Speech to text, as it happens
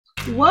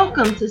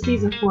Welcome to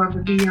season 4 of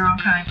the Be Your Own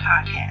Kind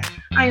podcast.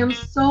 I am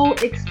so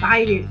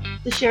excited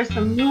to share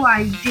some new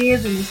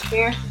ideas and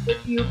experiences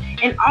with you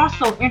and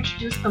also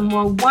introduce some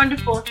more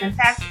wonderful and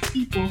fantastic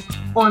people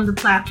on the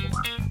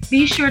platform.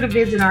 Be sure to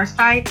visit our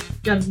site,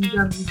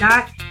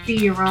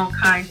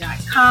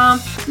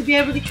 www.beyourownkind.com, to be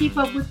able to keep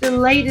up with the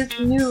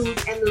latest news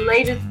and the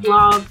latest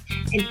blogs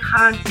and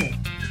content.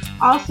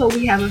 Also,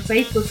 we have a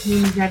Facebook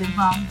community that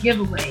involves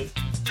giveaways,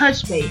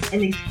 touch base,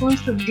 and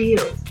exclusive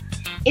deals.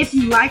 If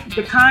you like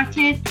the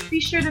content, be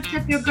sure to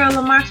tip your girl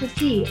a matcha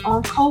tea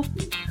on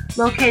Ko-fi,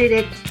 located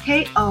at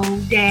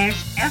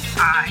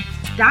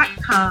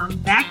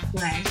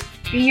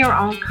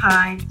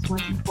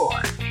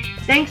ko-fi.com/beyourownkind24.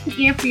 Thanks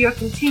again for your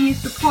continued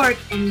support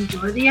and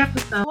enjoy the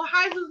episode. Well,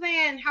 hi,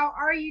 Suzanne. How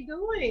are you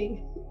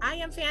doing? I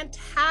am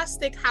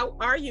fantastic. How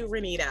are you,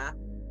 Renita?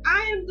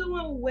 I am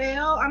doing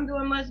well. I'm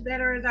doing much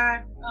better, as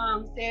I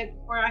said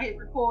before I hit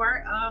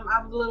record.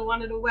 I was a little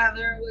under the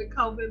weather with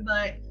COVID,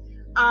 but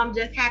I'm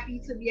just happy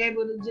to be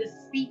able to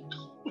just speak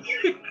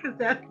because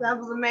that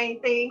was the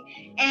main thing.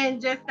 And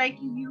just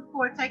thanking you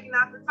for taking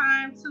out the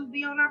time to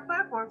be on our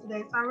platform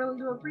today. So I really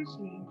do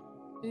appreciate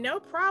it. No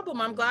problem.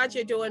 I'm glad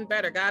you're doing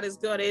better. God is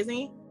good, isn't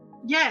he?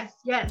 Yes,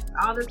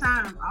 all the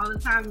time.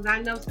 Because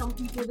I know some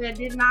people that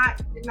did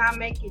not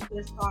make it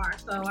this far.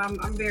 So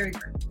I'm very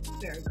grateful.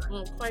 Very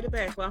grateful. Quite a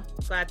bit. Well,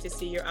 glad to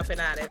see you're up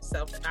and at it.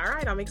 So, all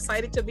right, I'm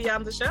excited to be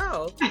on the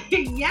show.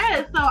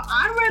 Yes. So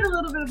I read a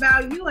little bit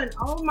about you, and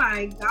oh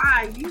my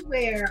God, you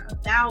wear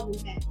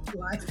 1,000 hats.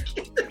 Like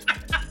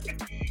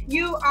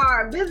you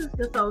are a business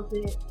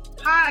consultant,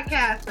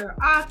 podcaster,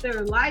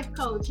 author, life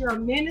coach. You're a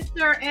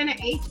minister and an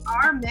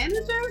HR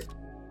manager.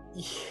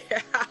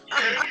 Yeah.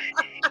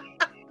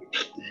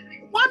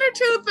 One or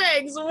two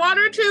things. You're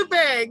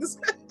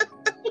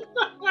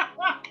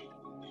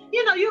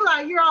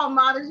all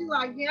modest. You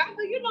like, yeah, I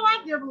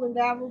dibble and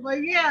dabble,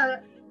 but yeah,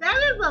 that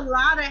is a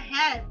lot of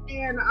hats.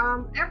 And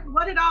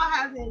what it all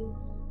have in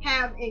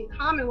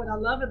common, what I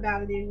love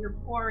about it is you're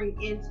pouring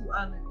into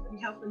others and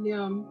helping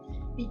them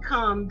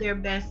become their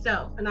best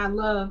self. And I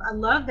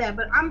love that.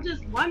 But I'm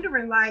just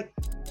wondering, like,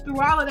 through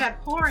all of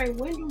that pouring,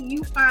 when do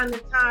you find the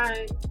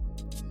time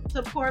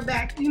to pour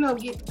back,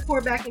 get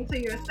pour back into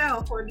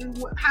yourself, or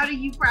how do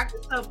you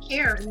practice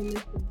self-care in the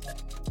midst of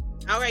that?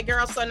 All right,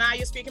 girl. So now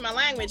you're speaking my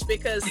language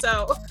because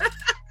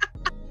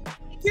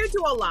you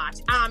do a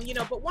lot,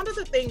 but one of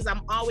the things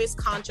I'm always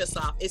conscious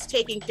of is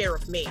taking care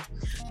of me.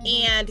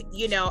 And,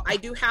 I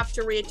do have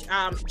to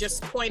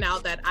just point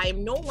out that I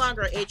am no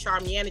longer an HR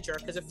manager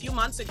because a few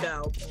months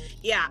ago,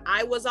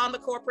 I was on the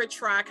corporate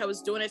track. I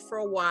was doing it for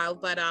a while,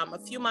 but a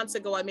few months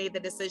ago, I made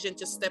the decision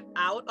to step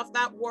out of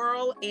that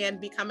world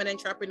and become an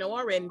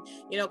entrepreneur. And,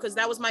 because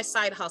that was my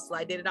side hustle.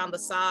 I did it on the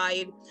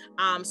side.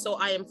 So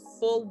I am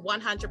full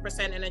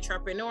 100% an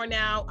entrepreneur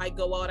now. I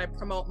go out, I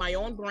promote my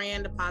own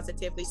brand, the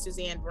Positively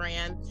Suzanne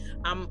brand.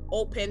 I'm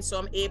open, so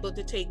I'm able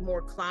to take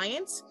more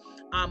clients,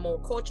 more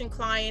coaching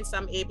clients.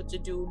 I'm able to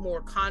do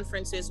more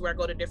conferences where I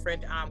go to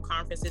different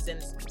conferences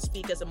and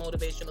speak as a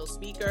motivational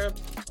speaker.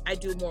 I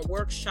do more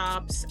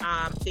workshops,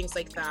 things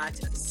like that.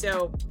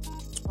 So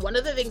one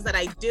of the things that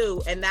I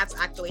do, and that's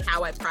actually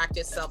how I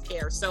practice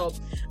self-care. So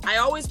I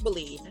always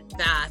believe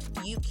that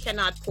you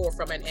cannot pour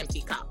from an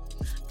empty cup.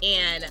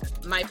 And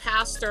my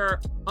pastor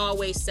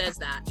always says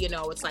that,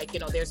 it's like,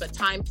 there's a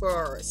time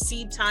for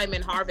seed time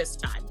and harvest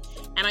time.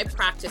 And I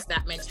practice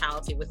that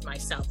mentality with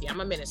myself. Yeah,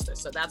 I'm a minister,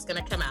 so that's going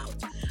to come out.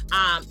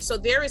 So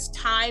there is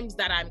times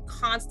that I'm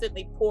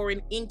constantly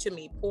pouring into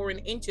me.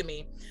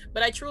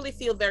 But I truly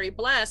feel very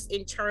blessed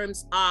in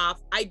terms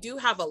of I do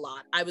have a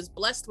lot. I was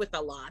blessed with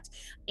a lot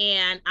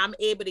and I'm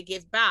able to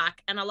give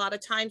back. And a lot of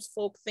times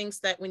folk thinks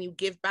that when you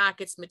give back,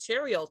 it's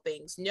material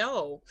things.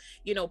 No,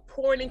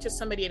 pouring into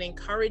somebody and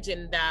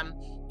encouraging them,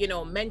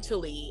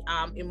 mentally,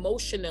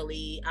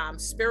 emotionally,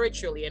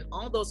 spiritually, and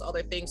all those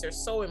other things are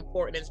so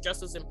important. It's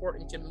just as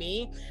important to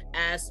me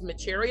as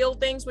material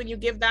things when you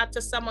give that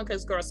to someone,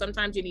 because girl,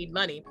 sometimes you need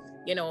money.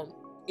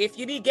 If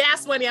you need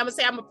gas money, I'm gonna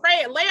say I'm gonna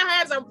pray, lay your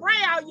hands and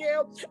pray on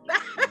you.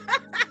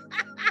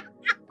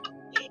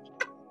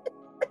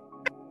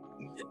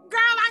 Girl,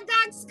 I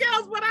got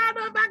skills, but I don't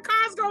know if that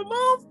car's gonna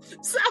move.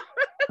 So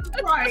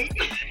right.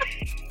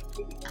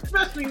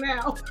 Especially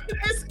now.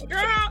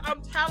 Girl,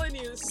 I'm telling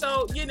you.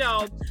 So,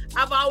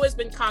 I've always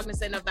been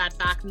cognizant of that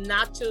fact,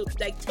 not to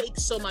take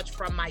so much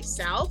from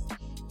myself.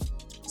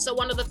 So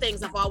one of the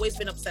things, I've always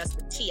been obsessed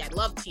with tea. I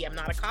love tea. I'm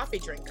not a coffee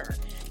drinker.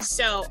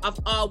 So I've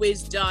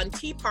always done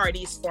tea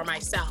parties for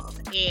myself.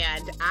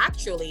 And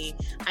actually,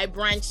 I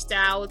branched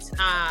out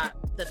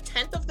the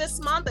 10th of this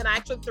month and I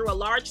actually threw a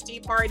large tea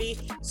party,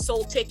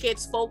 sold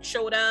tickets, folks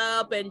showed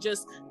up, and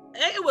just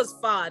it was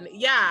fun.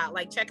 Yeah,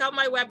 check out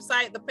my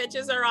website. The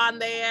pictures are on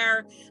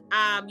there.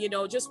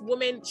 Just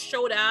women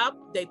showed up.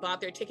 They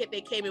bought their ticket.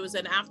 They came. It was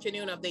an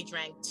afternoon of they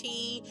drank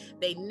tea.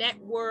 They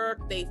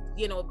networked. We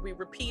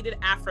repeated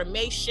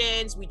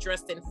affirmations. We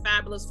dressed in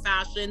fabulous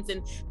fashions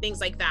and things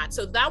like that.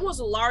 So that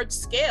was large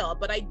scale,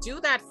 but I do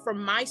that for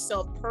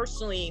myself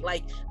personally.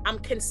 I'm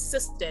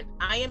consistent.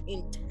 I am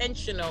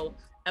intentional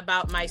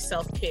about my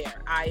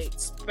self-care. I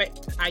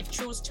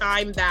choose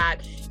time that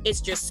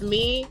it's just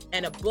me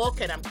and a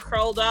book, and I'm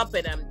curled up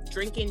and I'm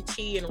drinking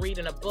tea and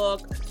reading a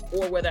book,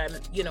 or whether I'm,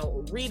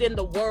 reading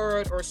the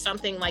word or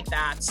something like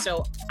that.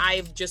 So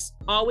I've just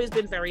always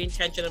been very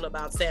intentional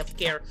about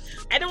self-care.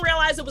 I didn't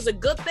realize it was a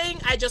good thing.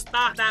 I just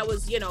thought that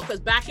was, because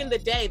back in the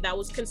day that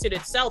was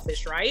considered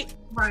selfish, right?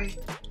 Right.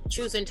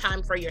 Choosing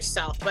time for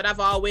yourself. But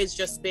I've always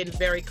just been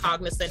very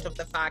cognizant of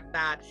the fact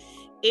that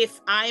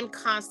if I'm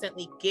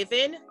constantly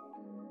giving,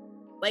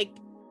 like,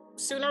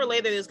 sooner or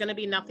later there's going to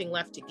be nothing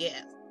left to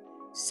give.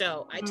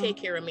 So I take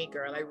care of me,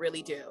 girl. I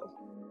really do.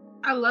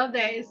 I love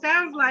that. It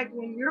sounds like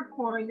when you're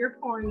pouring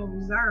a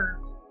reserve,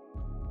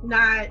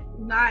 not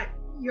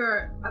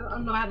your, I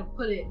don't know how to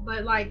put it,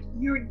 but like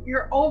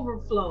your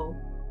overflow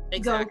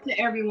goes to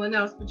everyone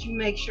else, but you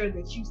make sure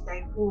that you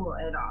stay full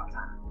at all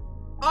times.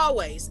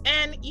 Always.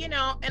 And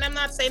and I'm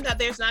not saying that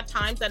there's not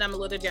times that I'm a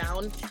little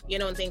down,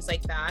 and things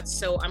like that.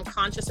 So I'm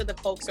conscious of the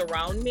folks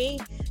around me.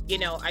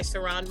 I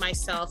surround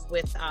myself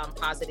with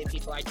positive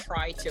people. I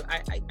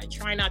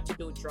try not to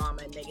do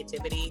drama and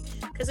negativity,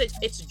 because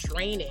it's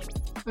draining.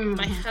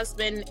 My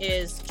husband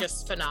is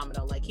just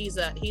phenomenal. Like, he's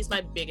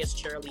my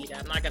biggest cheerleader.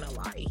 I'm not gonna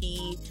lie.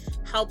 He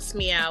helps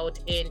me out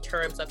in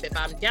terms of if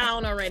I'm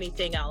down or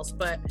anything else.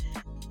 But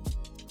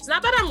it's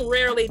not that I'm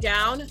rarely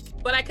down,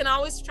 but I can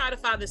always try to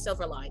find the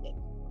silver lining.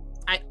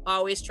 I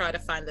always try to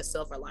find the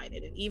silver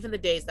lining. And even the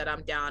days that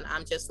I'm down,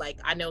 I'm just like,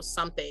 I know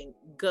something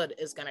good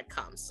is going to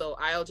come. So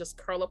I'll just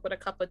curl up with a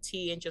cup of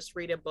tea and just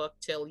read a book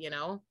till,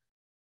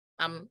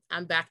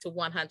 I'm back to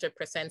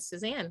 100%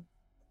 Suzanne.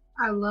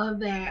 I love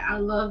that. I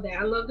love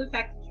the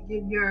fact that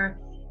you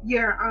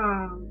give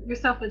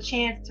yourself a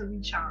chance to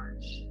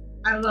recharge.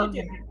 I love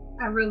that.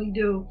 I really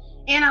do.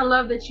 And I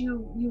love that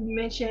you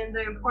mentioned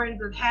the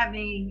importance of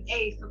having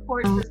a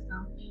support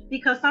system,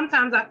 because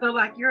sometimes I feel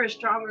like you're as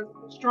strong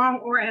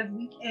or as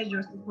weak as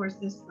your support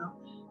system.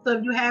 So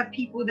if you have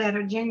people that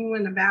are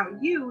genuine about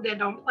you, that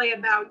don't play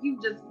about you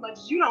just as much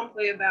as you don't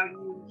play about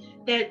you,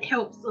 that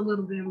helps a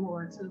little bit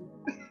more too.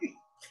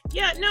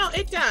 Yeah, no,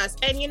 it does.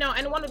 And,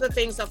 and one of the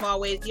things I've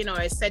always,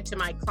 I said to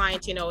my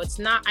client, it's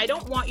not, I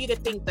don't want you to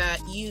think that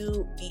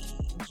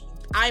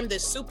I'm the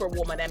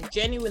superwoman. I'm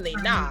genuinely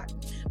not.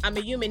 I'm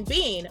a human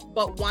being,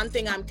 but one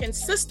thing I'm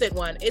consistent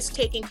on is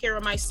taking care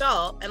of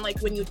myself. And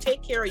like, when you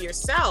take care of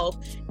yourself,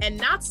 and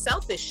not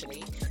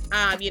selfishly,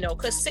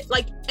 because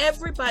like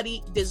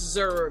everybody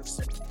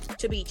deserves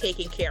to be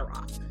taken care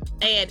of.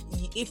 And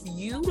if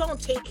you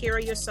don't take care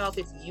of yourself,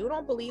 if you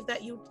don't believe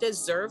that you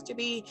deserve to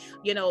be,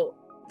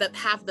 that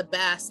have the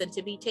best and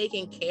to be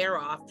taken care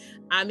of,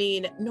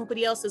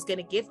 nobody else is going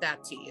to give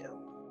that to you.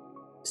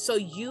 So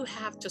you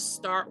have to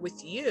start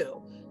with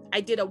you. I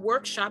did a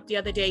workshop the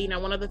other day.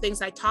 One of the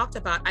things I talked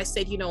about, I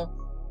said,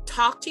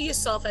 talk to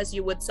yourself as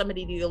you would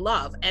somebody you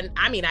love. And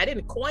I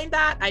didn't coin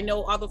that. I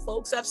know other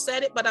folks have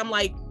said it, but I'm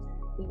like,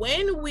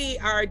 when we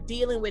are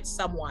dealing with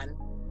someone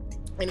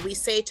and we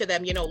say to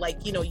them, you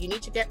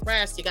need to get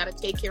rest, you got to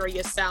take care of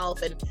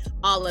yourself and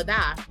all of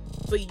that,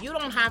 but you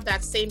don't have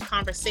that same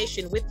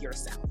conversation with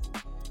yourself.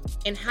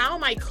 And how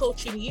am I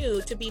coaching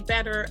you to be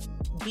better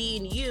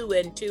being you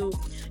and to,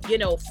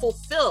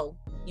 fulfill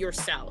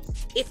yourself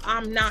if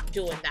I'm not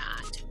doing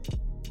that?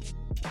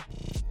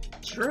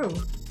 True.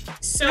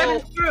 So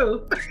that is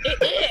true.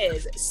 It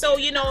is. So,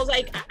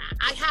 like,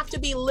 I have to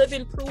be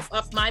living proof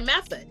of my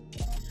method.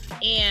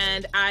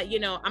 And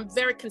I'm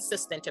very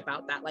consistent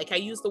about that. Like, I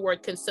use the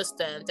word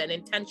consistent and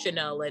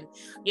intentional and,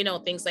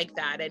 things like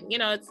that. And,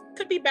 it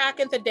could be back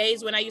in the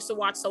days when I used to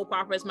watch soap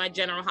operas, my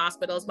General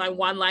Hospitals, my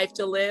One Life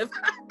to Live.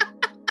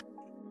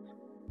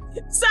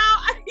 So,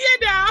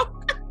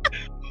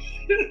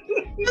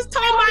 just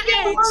told my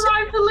age. One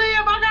life to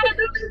live. I gotta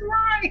do this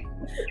right.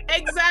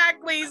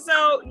 Exactly.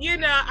 So,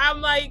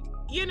 I'm like,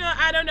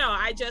 I don't know.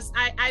 I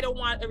don't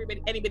want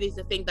anybody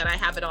to think that I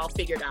have it all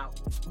figured out.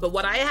 But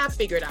what I have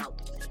figured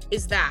out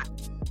is that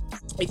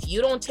if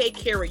you don't take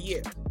care of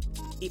you,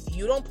 if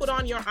you don't put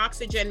on your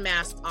oxygen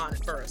mask on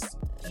first,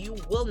 you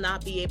will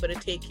not be able to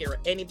take care of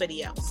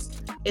anybody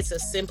else. It's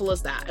as simple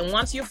as that. And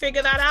once you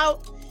figure that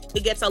out,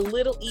 it gets a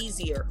little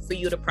easier for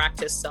you to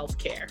practice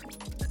self-care.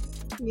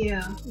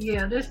 Yeah,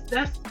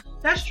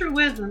 that's true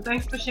wisdom.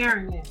 Thanks for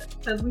sharing it.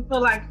 Because we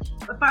feel like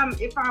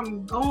if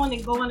I'm going,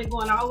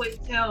 I always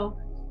tell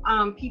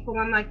people,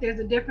 I'm like, there's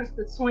a difference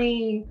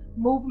between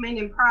movement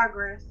and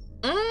progress.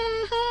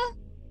 Mm-hmm.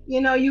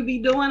 You be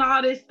doing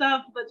all this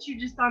stuff, but you're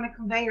just on a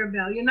conveyor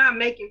belt. You're not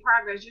making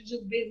progress. You're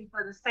just busy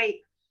for the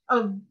sake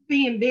of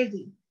being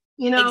busy.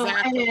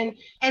 Exactly.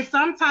 And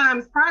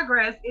sometimes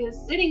progress is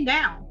sitting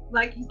down,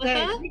 like you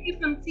said, drinking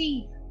some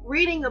tea,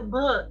 reading a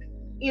book,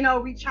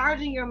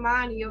 recharging your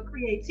mind and your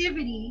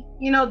creativity,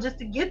 just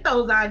to get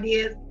those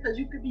ideas, because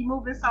you could be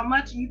moving so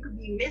much and you could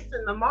be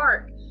missing the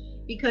mark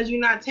because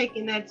you're not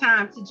taking that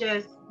time to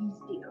just be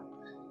still.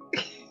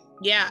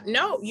 Yeah,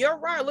 no, you're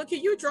right. Look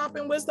at you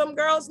dropping wisdom,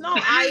 girls. No,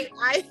 I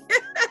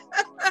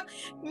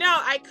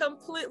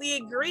completely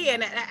agree.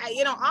 And,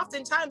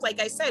 oftentimes, like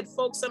I said,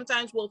 folks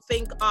sometimes will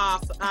think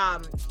of,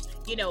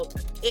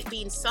 it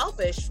being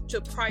selfish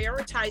to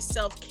prioritize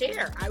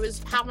self-care. I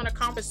was having a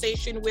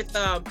conversation with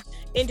an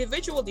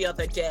individual the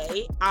other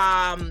day,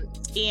 and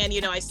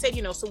I said,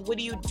 so what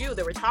do you do?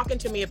 They were talking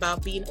to me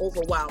about being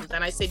overwhelmed,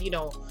 and I said,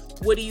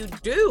 what do you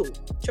do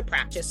to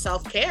practice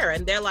self-care?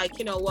 And they're like,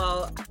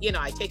 well,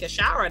 I take a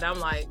shower. And I'm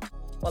like,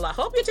 well, I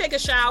hope you take a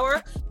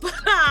shower, but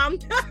that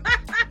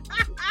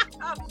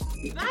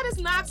is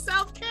not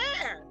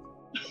self-care.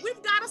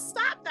 We've got to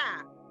stop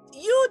that.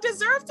 You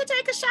deserve to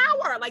take a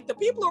shower. Like, the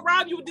people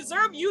around you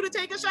deserve you to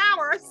take a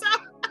shower. So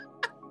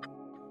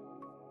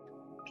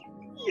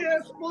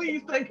yes,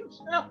 please take a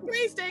shower.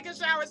 Please take a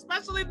shower,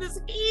 especially in this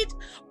heat.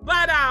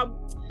 But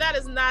that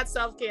is not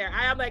self-care.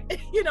 I am like,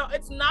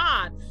 it's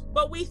not.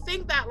 But we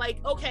think that,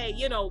 like, okay,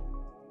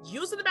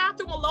 using the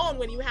bathroom alone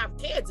when you have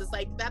kids is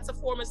like, that's a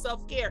form of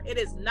self-care. It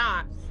is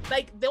not.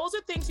 Like, those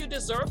are things you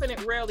deserve, and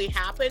it rarely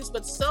happens.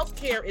 But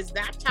self-care is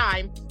that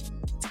time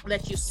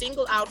that you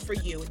single out for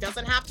you. It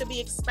doesn't have to be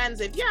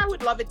expensive. Yeah, I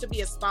would love it to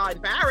be a spa in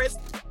Paris,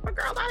 but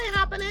girl, that ain't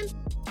happening.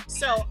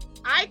 So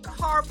I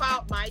carve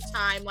out my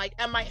time,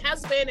 and my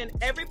husband and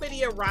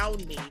everybody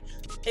around me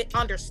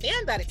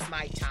understand that it's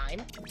my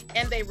time,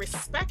 and they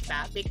respect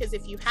that, because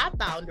if you have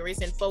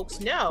boundaries and folks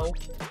know,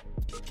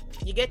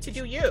 you get to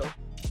do you.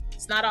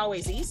 It's not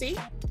always easy,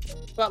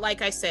 but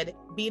like I said,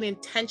 being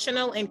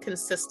intentional and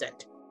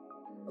consistent,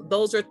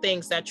 those are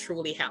things that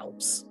truly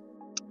helps.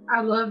 I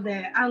love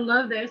that.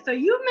 So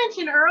you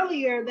mentioned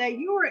earlier that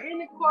you were in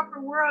the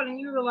corporate world and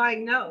you were like,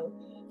 no.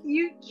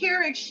 You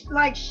care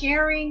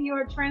sharing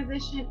your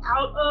transition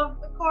out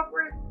of the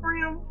corporate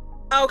realm?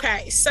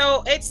 Okay,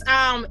 so it's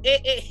and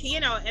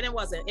it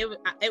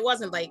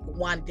wasn't like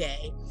one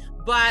day,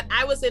 but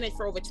I was in it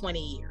for over 20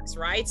 years,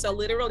 right? So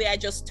literally I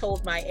just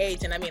told my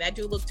age, and I mean, I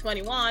do look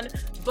 21,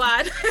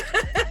 but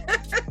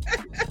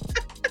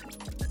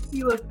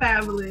you look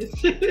fabulous.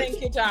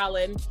 Thank you,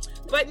 darling.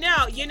 But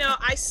no,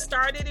 I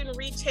started in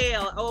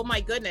retail, oh my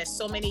goodness,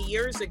 so many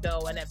years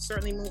ago, and I've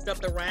certainly moved up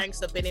the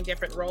ranks. I've been in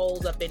different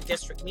roles. I've been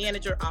district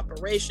manager,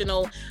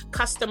 operational,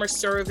 customer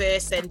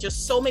service, and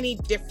just so many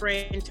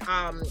different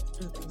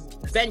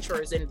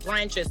ventures and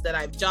branches that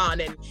I've done,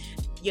 and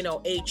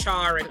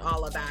HR and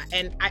all of that.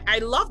 And I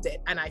loved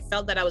it. And I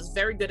felt that I was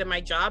very good at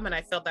my job, and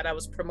I felt that I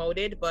was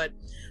promoted. But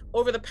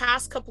over the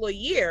past couple of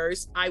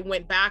years, I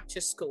went back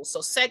to school.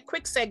 So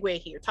quick segue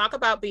here, talk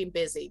about being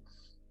busy.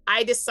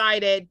 I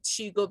decided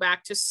to go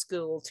back to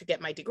school to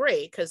get my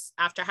degree, because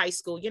after high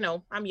school,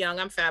 I'm young,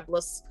 I'm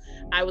fabulous.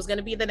 I was going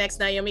to be the next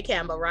Naomi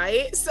Campbell,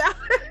 right? So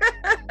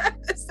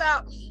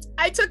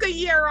I took a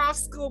year off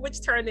school, which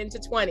turned into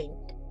 20.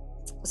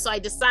 So I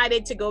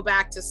decided to go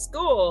back to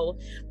school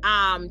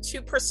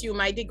to pursue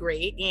my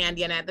degree. And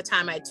at the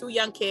time I had 2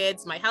 young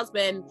kids. My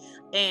husband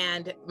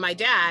and my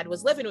dad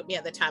was living with me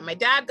at the time. My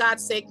dad got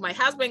sick. My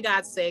husband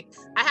got sick.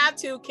 I have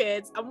 2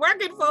 kids. I'm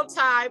working full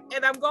time,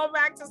 and I'm going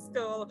back to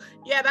school.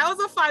 Yeah, that was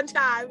a fun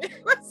time.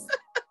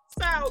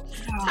 So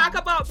talk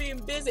about being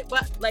busy.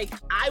 But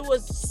I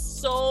was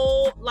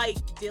so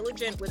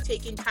diligent with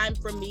taking time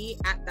for me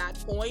at that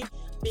point,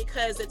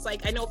 because it's I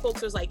know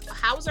folks was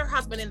how's her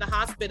husband in the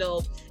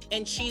hospital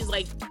and she's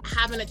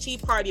having a tea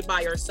party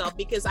by herself,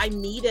 because I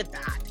needed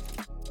that.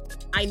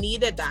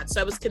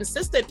 So I was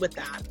consistent with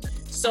that.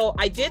 So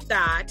I did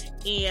that,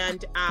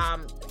 and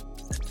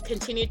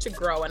continued to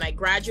grow. And I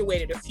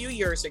graduated a few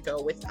years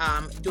ago with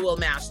dual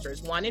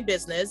masters, one in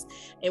business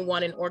and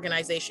one in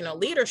organizational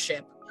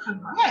leadership.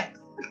 Congrats.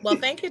 Well,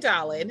 thank you,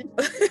 darling.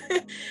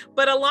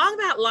 But along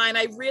that line,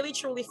 I really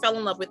truly fell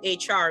in love with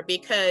HR,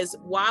 because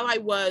while I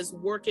was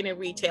working in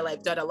retail,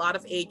 I've done a lot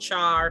of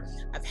HR.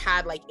 I've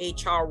had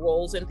HR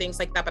roles and things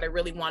like that, but I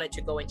really wanted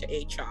to go into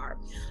HR.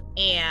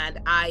 And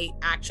I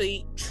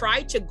actually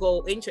tried to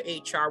go into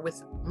HR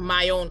with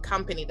my own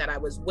company that I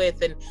was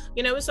with. And,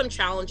 it was some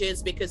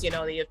challenges, because, you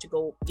have to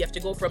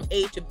go from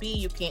A to B.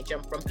 You can't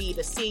jump from B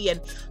to C.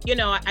 And,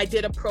 I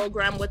did a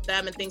program with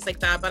them and things like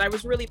that, but I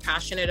was really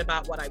passionate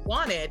about what I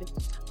wanted.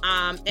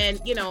 And,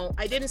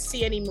 I didn't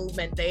see any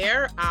movement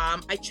there.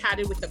 I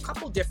chatted with a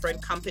couple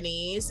different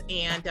companies,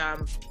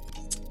 and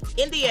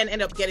in the end,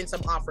 ended up getting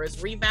some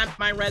offers, revamped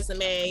my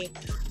resume,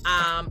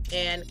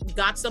 and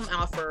got some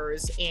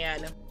offers.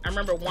 And I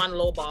remember one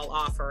lowball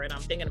offer, and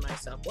I'm thinking to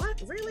myself,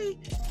 what, really?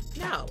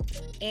 No.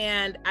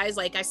 And I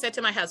said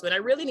to my husband, I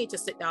really need to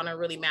sit down and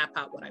really map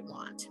out what I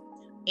want.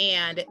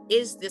 And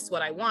is this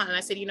what I want? And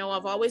I said,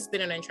 I've always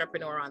been an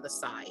entrepreneur on the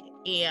side,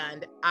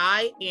 and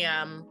I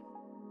am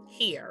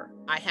here.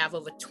 I have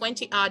over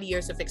 20 odd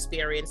years of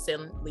experience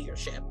in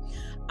leadership.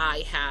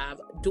 I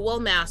have dual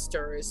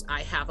masters.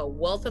 I have a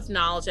wealth of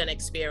knowledge and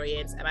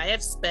experience, and I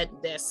have spent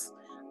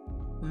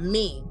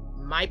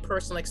my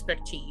personal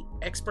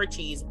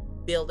expertise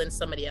building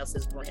somebody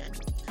else's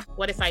brand.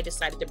 What if I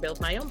decided to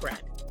build my own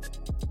brand?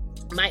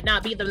 Might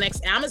not be the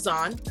next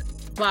Amazon,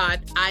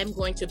 but I'm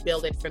going to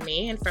build it for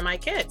me and for my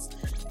kids.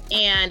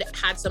 And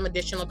had some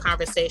additional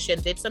conversation,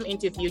 did some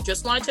interview,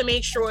 just wanted to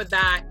make sure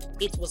that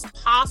it was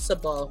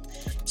possible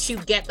to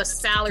get the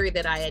salary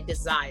that I had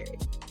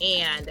desired.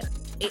 And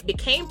it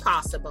became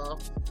possible.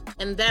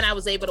 And then I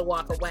was able to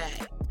walk away.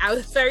 I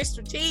was very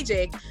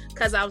strategic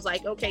because I was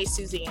like, okay,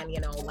 Suzanne,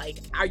 you know, like,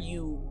 are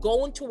you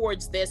going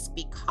towards this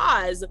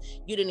because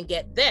you didn't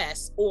get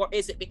this? Or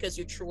is it because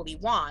you truly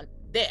want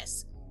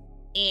this?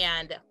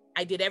 And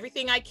I did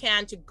everything I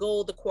can to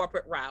go the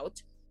corporate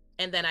route.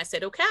 And then I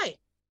said, okay,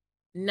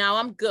 now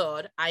I'm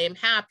good. I am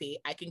happy.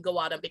 I can go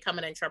out and become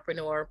an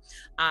entrepreneur,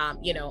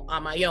 you know,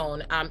 on my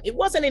own. It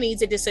wasn't an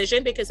easy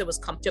decision because it was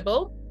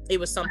comfortable. It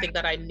was something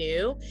that I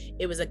knew.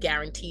 It was a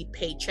guaranteed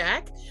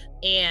paycheck.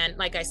 And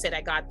like I said,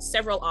 I got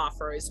several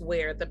offers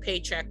where the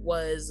paycheck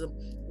was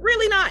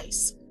really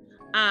nice.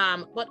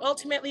 But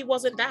ultimately it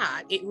wasn't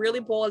that. It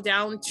really boiled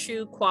down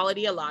to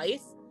quality of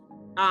life,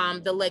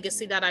 the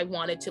legacy that I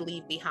wanted to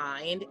leave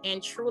behind,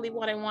 and truly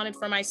what I wanted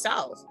for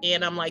myself.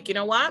 And I'm like, you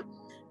know what?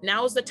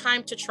 Now is the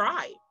time to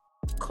try.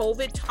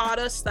 COVID taught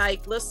us,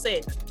 like, listen,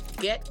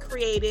 get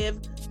creative,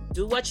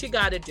 do what you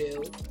got to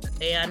do.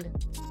 And,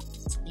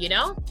 you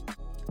know,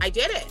 I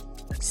did it.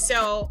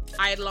 So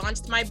I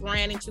launched my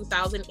brand in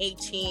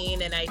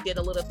 2018, and I did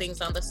a little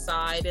things on the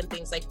side and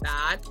things like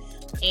that.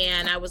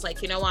 And I was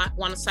like, you know what,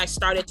 once I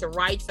started to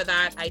write for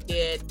that,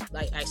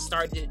 I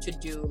started to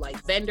do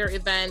like vendor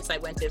events. I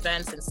went to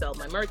events and sell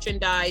my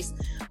merchandise.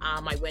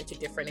 I went to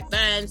different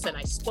events and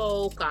I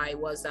spoke. I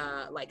was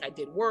I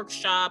did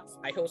workshops.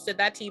 I hosted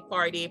that tea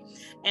party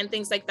and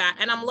things like that.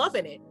 And I'm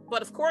loving it.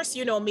 But of course,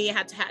 you know me, I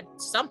had to add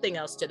something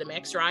else to the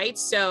mix, right?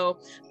 So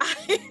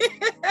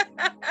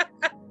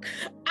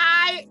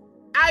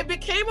I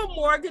became a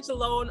mortgage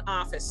loan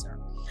officer.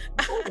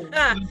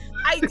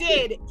 I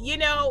did, you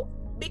know,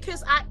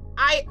 because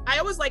I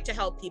always like to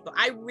help people.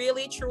 I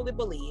really truly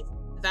believe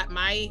that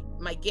my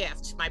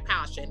gift, my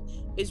passion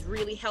is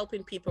really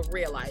helping people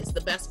realize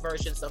the best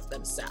versions of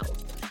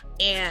themselves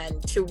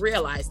and to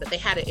realize that they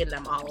had it in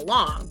them all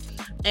along.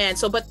 And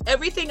so, but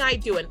everything I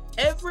do and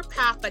every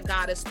path that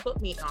God has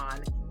put me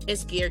on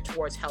is geared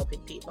towards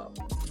helping people.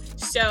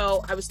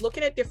 So I was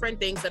looking at different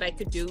things that I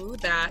could do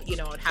that, you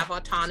know, I'd have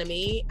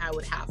autonomy, I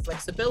would have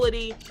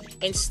flexibility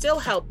and still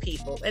help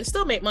people and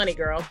still make money,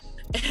 girl.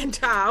 And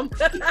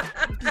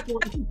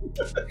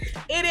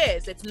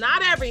it's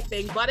not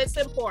everything, but it's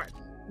important.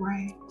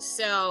 Right.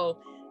 So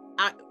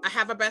I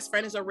have a best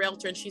friend who's a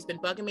realtor, and she's been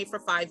bugging me for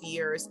 5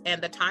 years,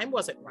 and the time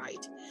wasn't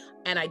right.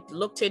 And I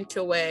looked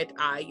into it.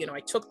 I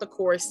took the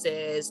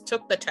courses,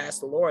 took the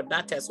test. Lord,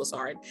 that test was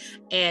hard.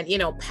 And, you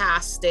know,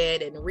 passed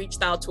it and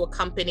reached out to a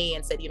company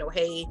and said, you know,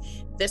 hey,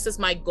 this is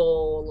my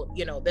goal.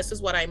 You know, this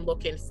is what I'm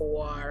looking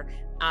for.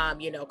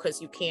 You know,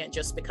 because you can't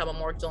just become a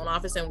mortgage loan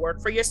officer and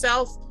work for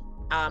yourself.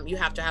 You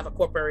have to have a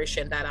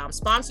corporation that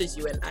sponsors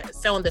you. And I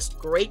found this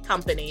great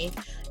company,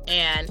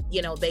 and,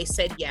 you know, they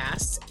said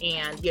yes.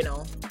 And, you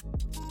know,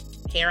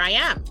 here I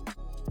am.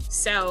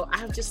 So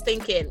I'm just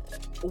thinking,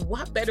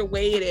 what better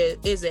way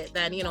is it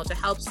than, you know, to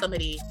help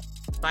somebody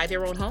buy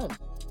their own home?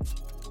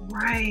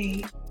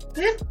 Right.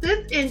 This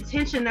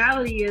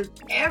intentionality is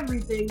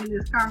everything in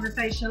this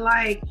conversation.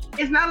 Like,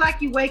 it's not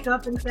like you wake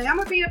up and say, I'm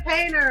gonna be a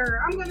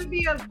painter, I'm gonna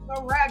be a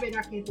rabbit.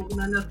 I can't think of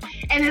nothing else.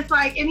 And it's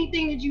like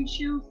anything that you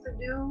choose to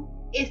do,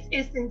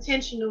 it's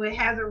intentional. It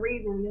has a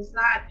reason. It's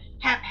not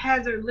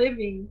haphazard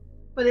living,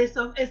 but it's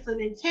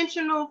an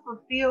intentional,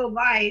 fulfilled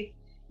life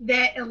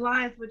that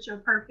aligns with your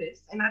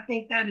purpose. And I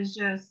think that is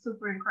just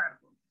super incredible.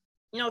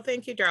 No,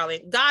 thank you,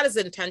 darling. God is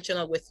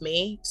intentional with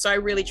me. So I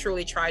really,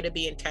 truly try to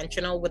be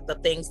intentional with the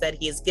things that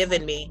he has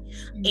given me.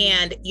 Mm-hmm.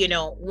 And, you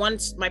know,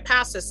 once my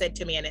pastor said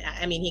to me, and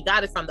I mean, he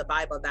got it from the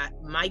Bible, that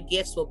my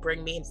gifts will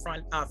bring me in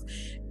front of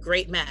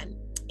great men.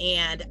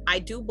 And I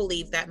do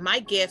believe that my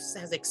gifts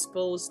has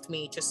exposed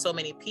me to so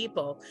many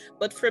people.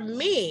 But for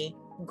me,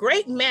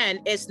 great men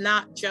is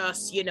not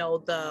just, you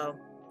know,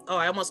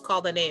 I almost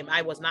called the name.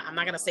 I'm not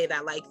going to say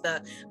that, like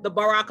the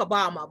Barack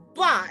Obama,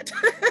 but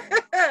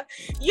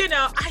you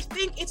know, I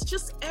think it's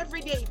just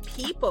everyday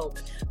people,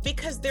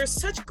 because there's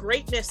such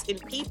greatness in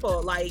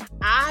people. Like,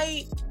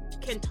 I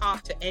can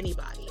talk to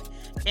anybody,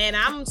 and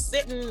I'm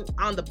sitting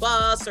on the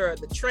bus or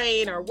the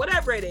train or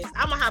whatever it is,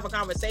 I'm gonna have a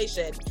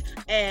conversation,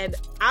 and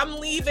I'm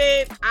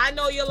leaving. I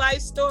know your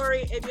life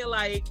story, and you're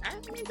like, I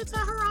didn't need to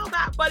tell her all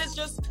that, but it's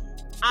just,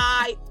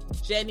 I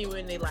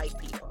genuinely like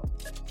people,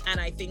 and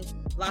I think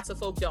lots of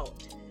folk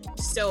don't.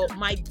 So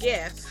my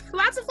gift,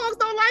 lots of folks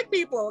don't like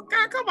people.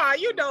 God, come on,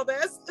 you know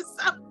this.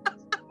 So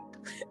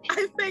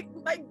I think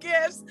my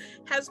gifts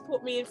has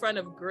put me in front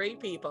of great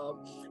people.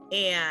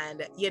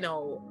 And, you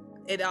know,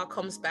 it all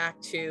comes back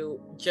to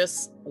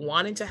just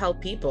wanting to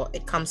help people.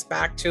 It comes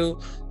back to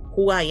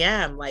who I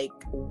am, like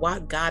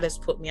what God has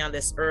put me on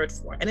this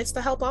earth for. And it's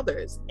to help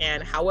others.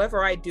 And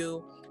however I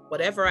do,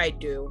 whatever I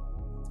do,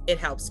 it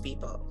helps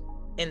people.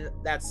 And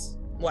that's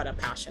what I'm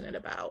passionate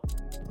about.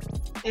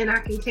 And I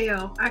can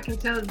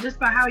tell just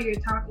by how you're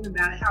talking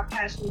about it, how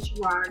passionate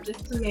you are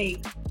just to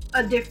make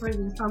a difference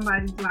in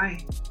somebody's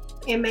life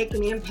and make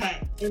an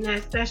impact. And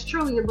that's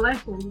truly a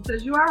blessing,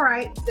 because you are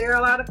right. There are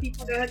a lot of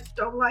people that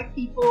don't like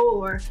people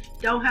or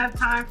don't have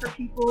time for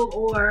people,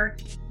 or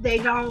they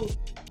don't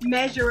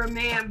measure a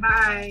man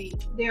by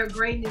their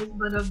greatness,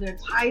 but of their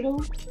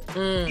title.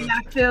 And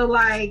I feel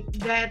like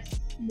that's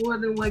more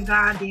than what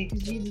God did,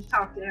 because Jesus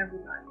talked to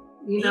everybody.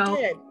 You know,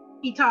 He did.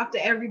 He talked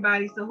to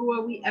everybody. So who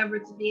are we ever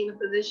to be in a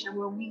position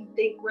where we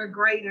think we're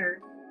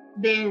greater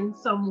than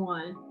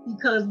someone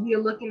because we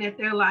are looking at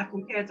their life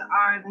compared to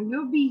ours? And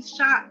you'll be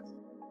shocked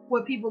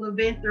what people have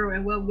been through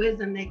and what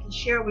wisdom they can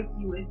share with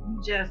you if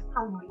you just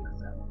humble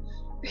yourself.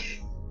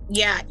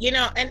 Yeah,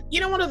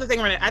 and one of the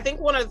things, I think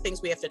one of the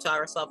things we have to tell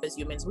ourselves as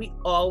humans, we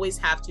always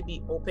have to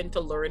be open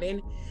to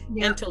learning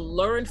and to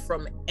learn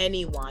from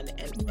anyone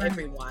and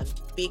everyone,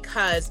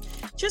 because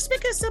just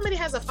because somebody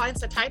has a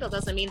fancy title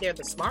doesn't mean they're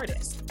the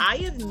smartest. I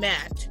have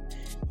met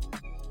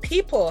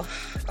people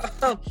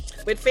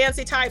with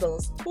fancy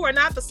titles who are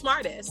not the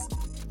smartest.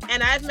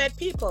 And I've met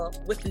people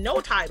with no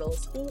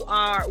titles who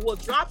will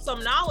drop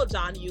some knowledge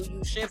on you,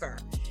 you shiver.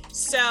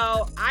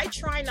 So I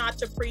try not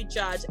to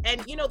prejudge. And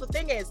the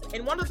thing is,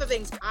 and one of the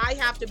things I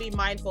have to be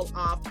mindful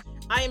of,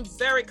 I am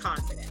very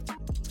confident.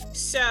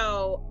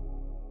 So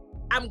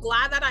I'm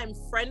glad that I'm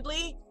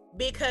friendly,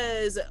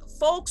 because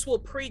folks will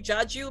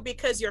prejudge you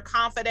because you're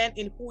confident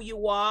in who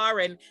you are.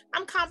 And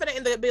I'm confident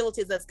in the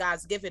abilities that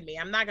God's given me.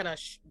 I'm not going to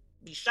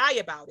be shy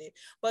about it,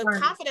 but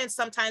confidence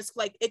sometimes,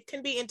 like, it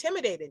can be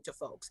intimidating to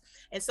folks,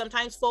 and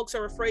sometimes folks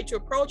are afraid to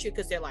approach you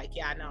because they're like,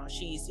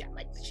 she's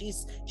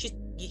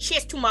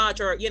too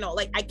much, or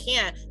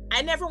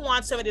I never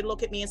want somebody to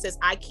look at me and says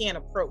I can't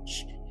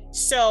approach.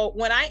 So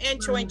when I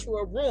enter into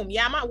a room,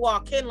 I might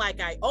walk in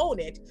like I own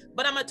it,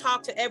 but I'm gonna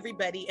talk to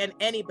everybody and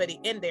anybody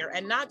in there,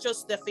 and not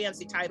just the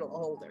fancy title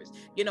holders.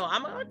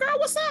 I'm like, girl,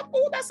 what's up?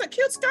 Oh, that's a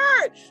cute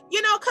skirt.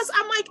 Because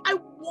I'm like, I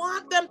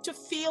want them to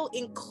feel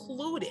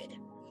included.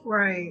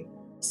 Right.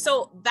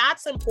 So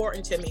that's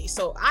important to me.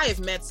 So I have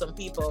met some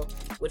people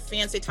with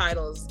fancy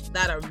titles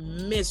that are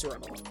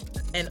miserable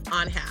and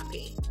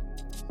unhappy.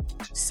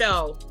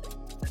 So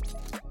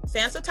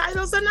fancy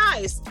titles are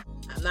nice.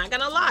 I'm not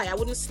gonna lie. I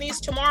wouldn't sneeze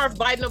tomorrow if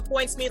Biden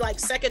appoints me like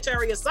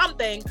secretary or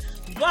something,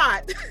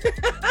 but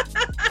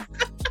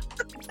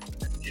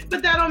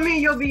but that don't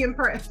mean you'll be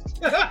impressed.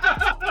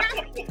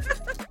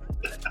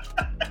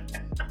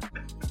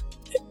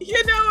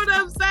 You know what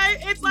I'm saying?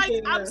 It's like,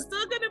 I'm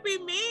still gonna be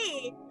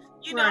me.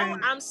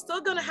 I'm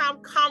still gonna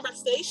have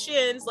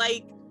conversations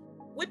like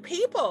with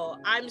people.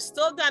 I'm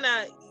still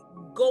gonna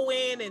go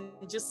in and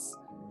just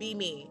be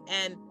me.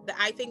 And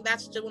I think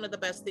that's just one of the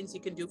best things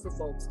you can do for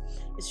folks,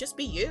 is just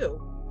be you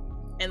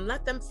and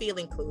let them feel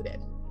included.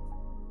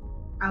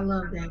 I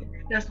love that.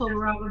 That's what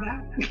we're all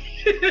about.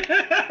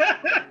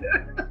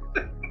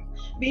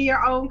 Be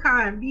your own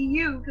kind. Be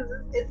you, because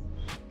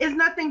it's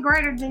nothing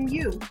greater than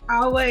you. I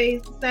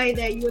always say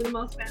that you're the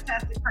most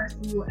fantastic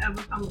person you will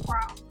ever come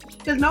across,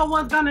 because no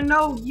one's gonna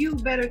know you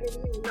better than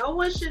you. No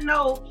one should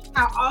know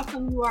how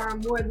awesome you are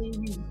more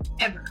than you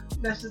ever.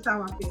 That's just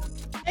how I feel.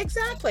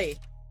 Exactly.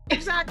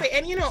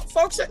 And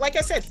folks are, like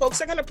I said,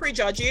 folks are gonna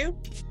prejudge you,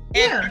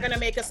 and they're gonna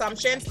make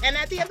assumptions. And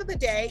at the end of the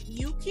day,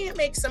 you can't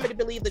make somebody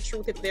believe the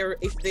truth if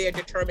they're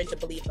determined to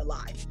believe the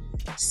lie.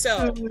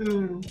 So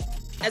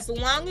as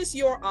long as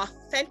you're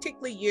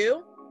authentically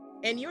you,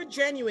 and you're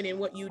genuine in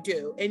what you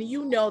do, and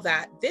you know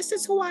that this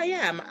is who I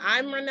am.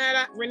 I'm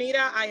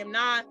Renita. I am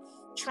not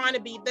trying to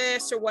be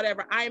this or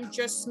whatever. I am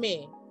just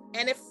me.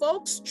 And if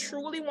folks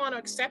truly want to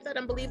accept that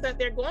and believe that,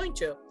 they're going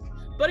to.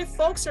 But if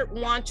folks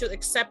want to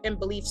accept and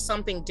believe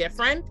something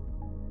different,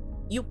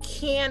 you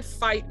can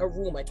fight a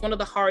rumor. It's one of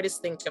the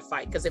hardest things to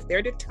fight, because if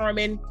they're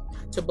determined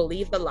to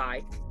believe the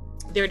lie,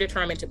 they're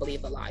determined to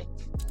believe the lie.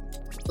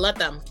 Let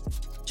them.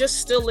 Just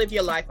still live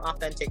your life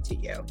authentic to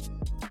you.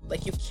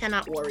 Like, you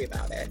cannot worry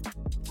about it.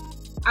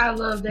 I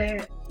love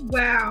that.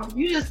 Wow.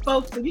 You just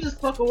spoke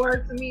a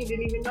word to me,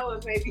 didn't even know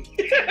it, maybe.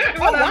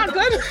 Oh my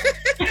goodness.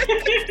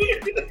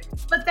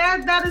 But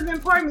that is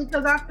important,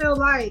 because I feel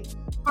like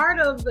part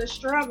of the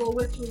struggle,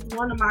 which was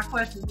one of my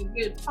questions, we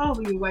get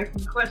totally away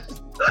from the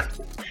questions.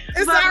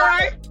 Is that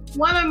right?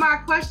 One of my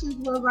questions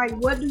was like,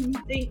 what do you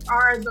think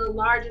are the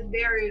largest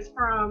barriers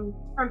from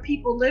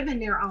people living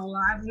their own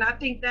lives? And I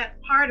think that's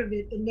part of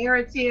it, the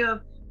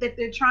narrative that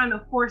they're trying to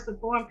force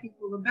upon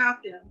people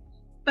about them.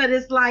 But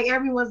it's like,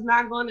 everyone's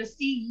not going to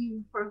see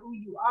you for who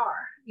you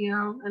are,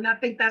 and I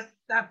think that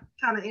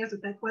kind of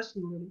answered that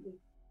question a little bit.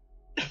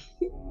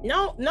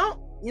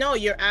 No,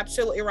 you're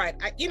absolutely right.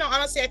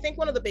 Honestly, I think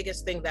one of the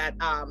biggest thing that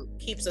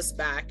keeps us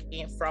back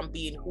from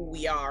being who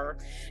we are,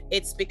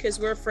 it's because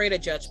we're afraid of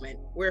judgment.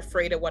 We're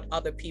afraid of what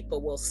other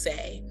people will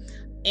say.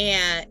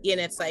 And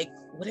it's like,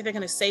 what are they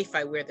going to say if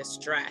I wear this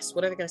dress?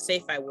 What are they going to say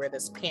if I wear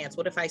this pants?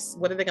 What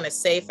are they going to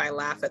say if I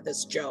laugh at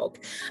this joke?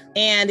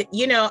 And,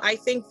 I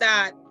think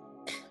that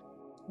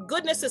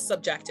goodness is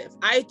subjective.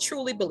 I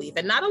truly believe,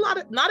 and not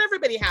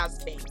everybody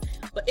has faith,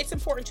 but it's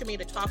important to me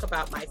to talk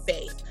about my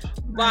faith.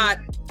 But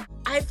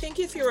I think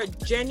if you're a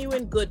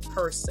genuine good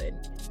person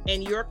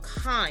and you're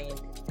kind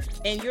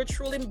and you're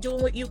truly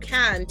doing what you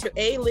can to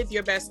live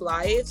your best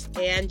lives,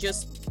 and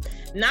just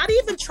not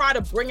even try to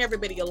bring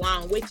everybody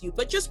along with you,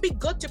 but just be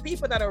good to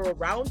people that are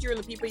around you and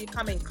the people you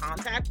come in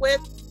contact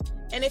with,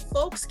 And if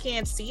folks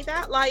can't see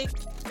that, like,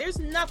 there's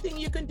nothing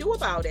you can do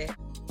about it.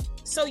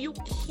 So you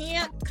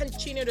can't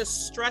continue to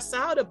stress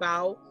out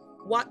about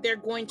what they're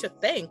going to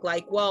think.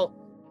 Like, well,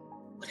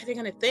 what are they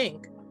going to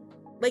think?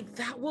 Like,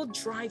 that will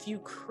drive you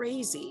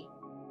crazy.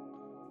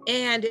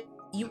 And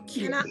you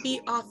cannot be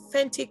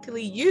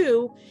authentically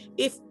you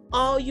if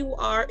all you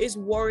are is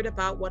worried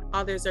about what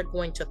others are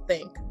going to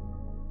think.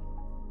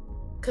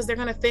 Because they're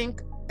going to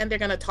think and they're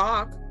going to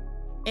talk,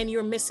 and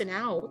you're missing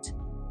out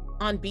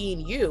on being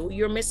you.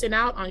 You're missing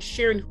out on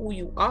sharing who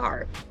you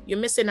are. You're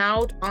missing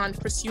out on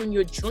pursuing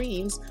your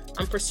dreams,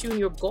 on pursuing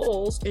your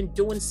goals, and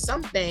doing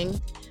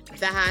something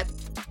that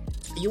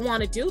you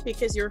want to do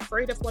because you're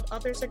afraid of what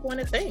others are going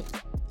to think.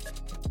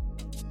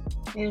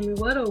 And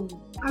what a,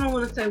 I don't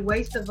want to say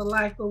waste of a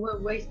life, but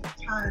what waste of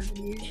time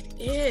it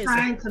is.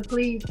 Trying to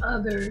please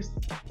others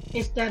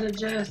instead of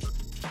just,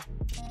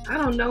 I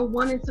don't know,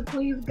 wanting to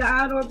please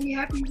God or be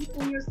happy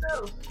within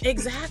yourself.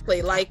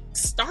 Exactly. Like,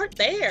 start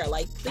there.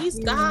 Like, please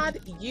God,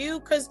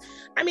 you, because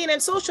I mean,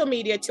 and social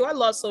media too. I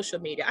love social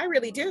media. I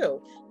really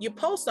do. You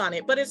post on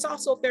it, but it's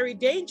also very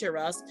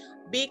dangerous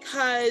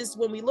because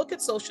when we look at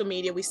social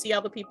media, we see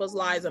other people's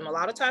lives, and a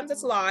lot of times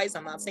it's lies.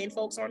 I'm not saying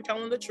folks aren't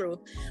telling the truth,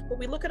 but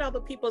we look at other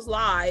people's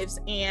lives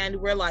and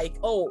we're like,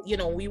 oh, you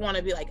know, we want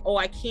to be like, oh,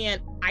 I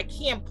can't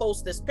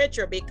post this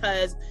picture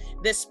because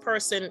this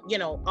person, you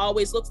know,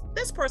 always looks,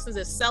 this person's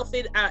as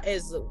selfie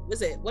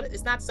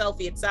it's not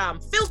selfie, it's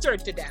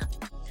filtered to death.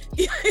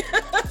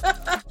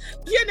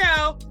 You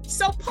know,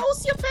 so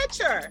post your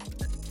picture.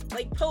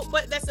 Like,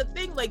 but that's the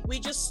thing, like, we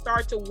just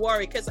start to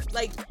worry because,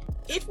 like,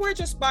 if we're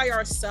just by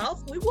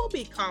ourselves, we will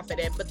be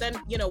confident, but then,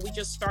 you know, we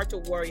just start to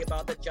worry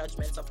about the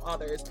judgments of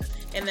others.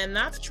 And then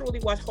that's truly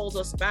what holds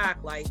us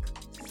back. Like,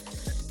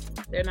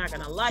 they're not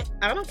gonna like,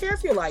 I don't care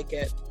if you like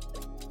it.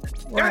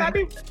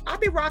 Right. I'll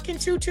be rocking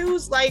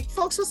tutus. Like,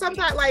 folks will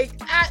sometimes like,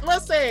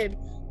 listen,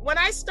 when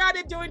I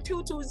started doing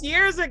tutus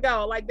years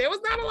ago, like, there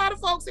was not a lot of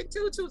folks in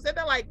tutus, and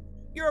they're like,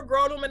 you're a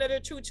grown woman in a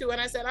tutu.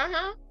 And I said,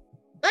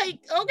 like,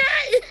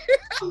 okay.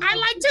 I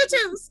like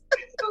tutus.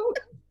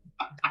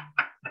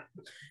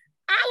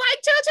 I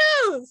like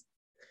tutus,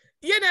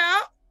 you know,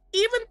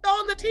 even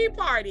throwing the tea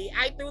party.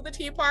 I threw the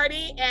tea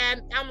party,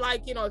 and I'm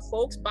like, you know, if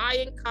folks buy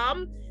and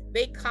come,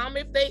 they come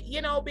if they,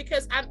 you know,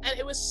 because and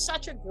it was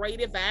such a great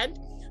event,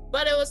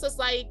 but it was just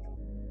like,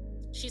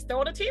 she's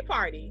throwing a tea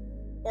party.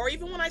 Or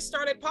even when I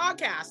started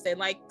podcasting,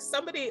 like,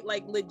 somebody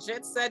like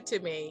legit said to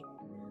me,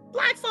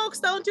 Black folks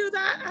don't do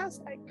that. I was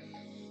like,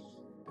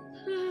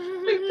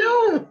 we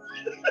do.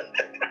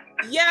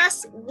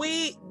 Yes,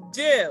 we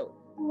do.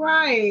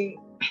 Right.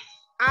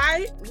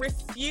 I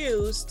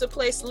refuse to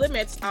place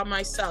limits on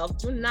myself.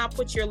 Do not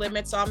put your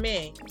limits on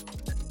me.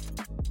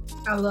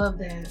 I love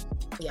that.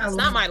 Yeah, it's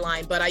not my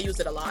line, but I use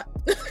it a lot.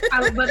 but I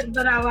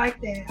like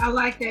that. I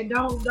like that.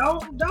 Don't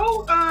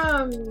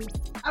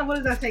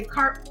what does I say?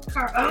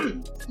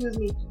 Excuse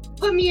me.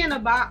 Put me in a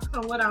box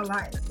on what I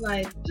like.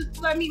 Like, just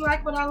let me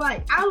like what I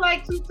like. I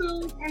like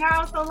tutus, and I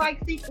also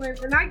like sequins,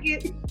 and I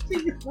get to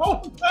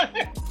all the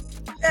time.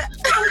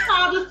 I'm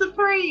called the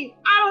Supreme.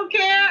 I don't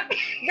care.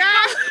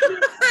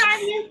 The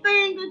tiniest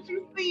thing that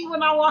you see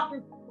when I walk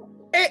in.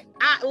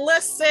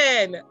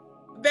 Listen,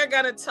 they're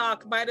gonna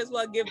talk. Might as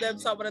well give them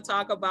something to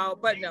talk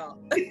about. But no,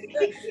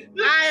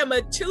 I am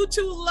a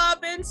tutu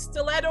loving,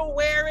 stiletto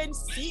wearing,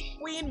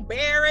 sequin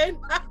bearing.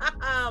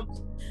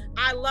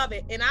 I love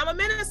it, and I'm a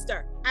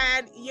minister,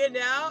 and you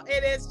know,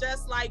 it is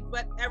just like.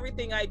 But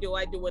everything I do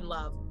in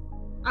love.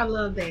 I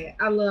love that.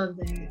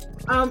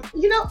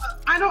 You know,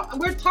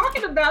 we're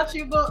talking about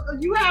you, but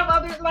you have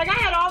other, like, I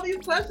had all these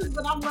questions,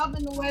 but I'm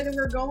loving the way that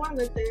we're going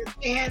with this.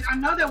 And I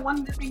know that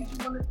one of the things you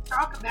wanted to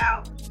talk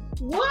about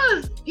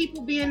was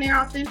people being their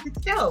authentic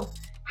self.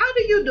 How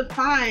do you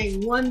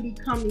define one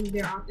becoming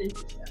their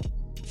authentic self?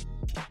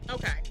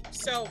 Okay,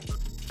 so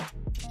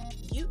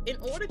in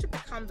order to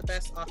become the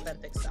best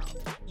authentic self,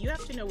 you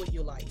have to know what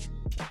you like.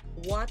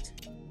 What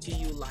do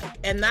you like?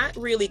 And that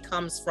really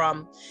comes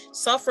from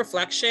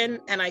self-reflection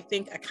and I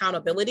think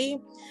accountability.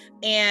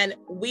 And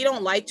we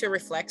don't like to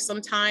reflect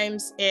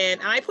sometimes.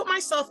 And I put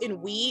myself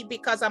in we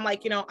because I'm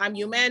like, you know, I'm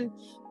human.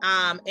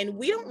 And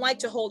we don't like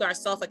to hold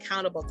ourselves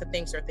accountable to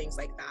things or things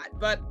like that.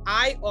 But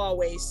I don't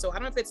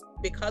know if it's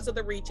because of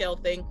the retail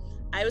thing,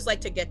 I always like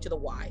to get to the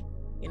why.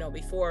 You know,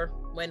 before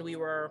when we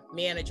were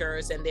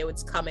managers and they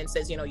would come and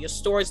says, you know, your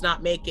store's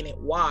not making it.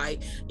 Why?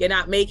 You're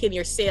not making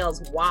your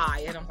sales.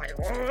 Why? And I'm like,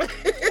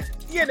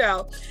 you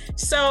know,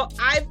 so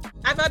I've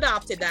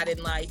adopted that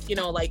in life, you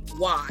know, like,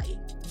 why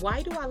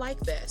do I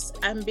like this?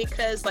 And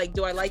because, like,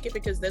 do I like it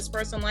because this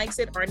person likes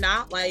it or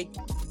not? Like,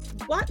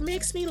 what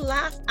makes me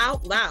laugh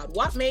out loud?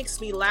 What makes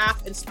me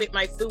laugh and spit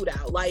my food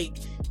out? Like,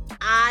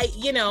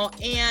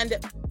 and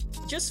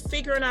just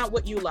figuring out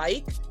what you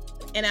like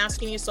and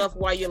asking yourself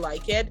why you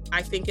like it,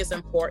 I think is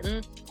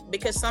important,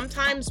 because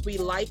sometimes we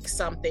like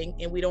something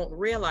and we don't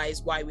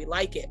realize why we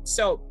like it.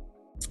 So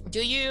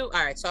all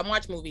right, so I'm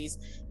watching movies,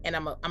 and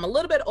I'm a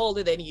little bit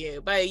older than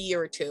you by a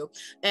year or two.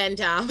 And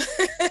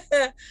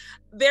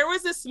there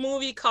was this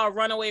movie called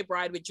Runaway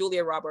Bride with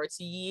Julia Roberts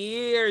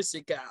years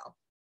ago.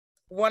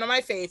 one of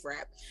my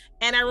favorite.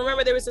 And I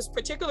remember there was this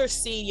particular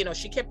scene, you know,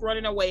 she kept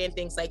running away and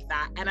things like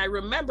that. And I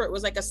remember it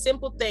was like a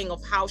simple thing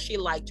of how she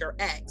liked her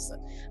eggs.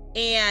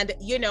 And,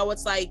 you know,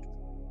 it's like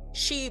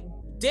she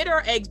did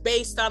her eggs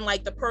based on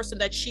like the person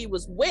that she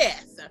was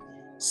with.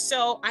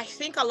 So I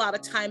think a lot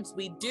of times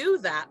we do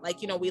that.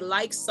 Like, you know, we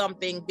like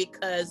something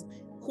because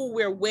who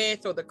we're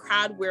with or the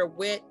crowd we're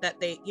with, that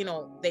they, you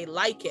know, they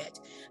like it.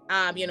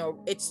 You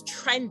know, it's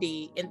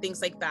trendy and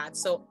things like that.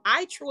 So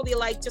I truly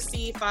like to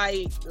see if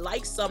I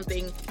like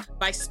something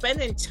by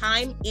spending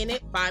time in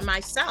it by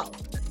myself.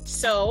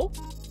 So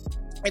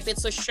if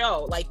it's a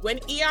show, like when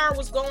ER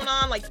was going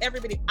on, like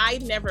everybody,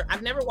 I've never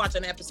watched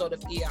an episode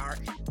of ER.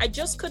 I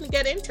just couldn't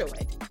get into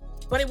it.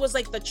 But it was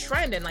like the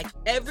trend, and like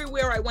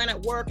everywhere I went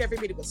at work,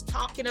 everybody was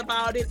talking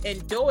about it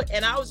and do it.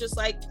 And I was just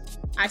like,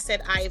 I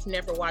said, I have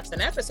never watched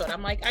an episode.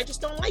 I'm like, I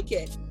just don't like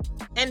it.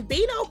 And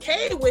being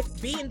okay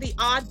with being the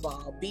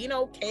oddball, being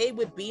okay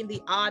with being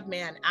the odd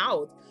man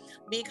out,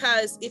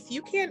 because if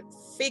you can't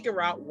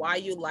figure out why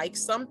you like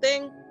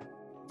something,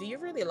 do you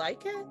really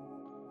like it?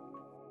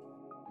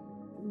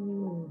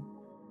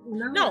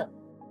 No.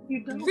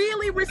 You don't.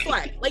 Really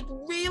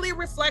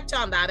reflect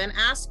on that and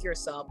ask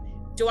yourself,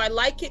 do I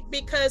like it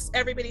because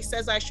everybody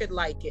says I should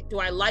like it? Do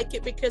I like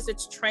it because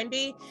it's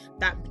trendy?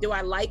 Do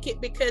I like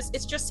it because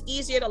it's just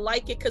easier to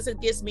like it because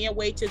it gives me a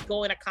way to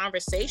go in a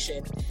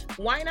conversation?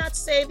 Why not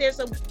say there's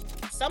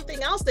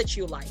something else that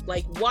you like?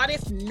 Like, what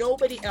if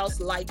nobody else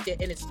liked it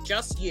and it's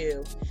just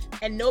you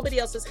and nobody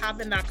else is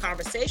having that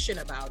conversation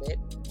about it?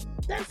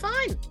 Then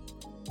fine.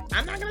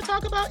 I'm not going to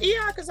talk about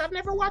ER because I've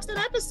never watched an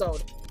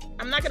episode.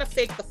 I'm not going to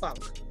fake the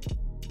funk.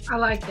 I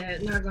like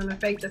that. Not gonna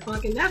fake the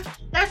funk. And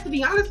that's to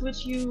be honest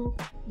with you,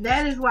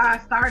 that is why I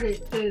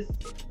started this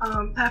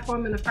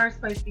platform in the first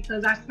place,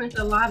 because I spent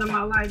a lot of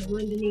my life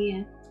blending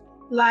in.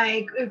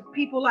 Like, if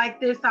people like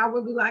this, I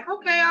would be like,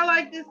 okay, I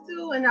like this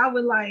too. And I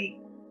would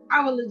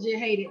legit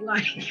hate it.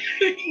 Like,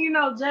 you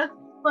know, just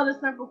for the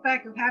simple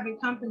fact of having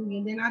company.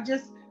 And then I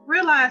just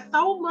realized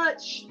so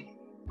much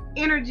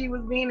energy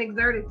was being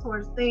exerted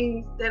towards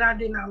things that I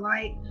did not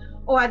like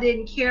or I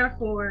didn't care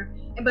for.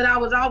 But I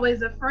was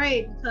always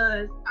afraid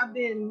because I've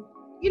been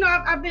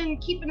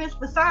keeping this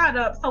facade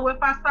up. So if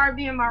I start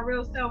being my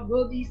real self,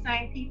 will these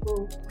same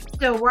people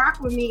still rock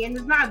with me? And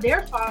it's not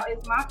their fault,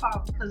 it's my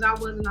fault because I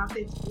wasn't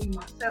authentically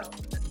myself.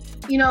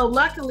 You know,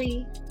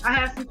 luckily I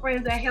had some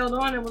friends that held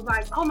on and was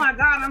like, oh my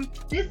God,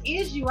 this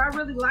is you. I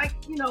really like,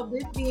 you know,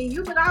 this being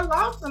you. But I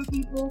lost some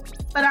people,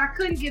 but I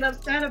couldn't get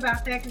upset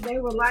about that because they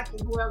were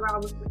liking whoever I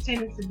was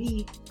pretending to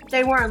be.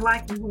 They weren't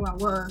liking who I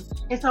was.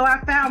 And so I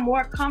found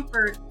more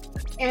comfort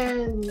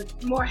and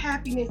more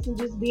happiness in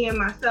just being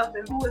myself,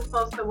 and who is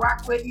supposed to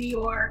rock with me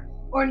or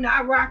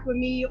not rock with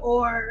me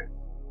or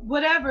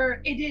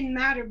whatever. It didn't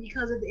matter,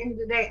 because at the end of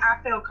the day,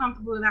 I felt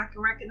comfortable and I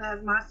could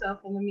recognize myself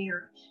in the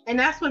mirror. And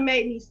that's what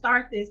made me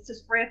start this, to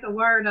spread the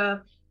word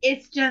of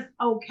it's just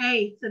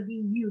okay to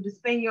be you, to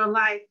spend your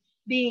life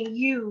being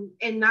you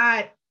and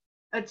not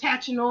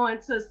attaching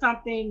on to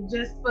something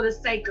just for the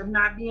sake of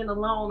not being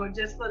alone or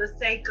just for the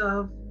sake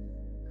of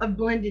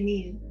blending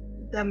in,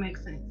 if that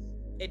makes sense.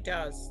 It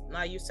does.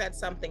 Now, you said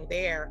something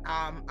there.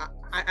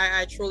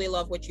 I truly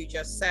love what you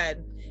just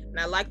said. And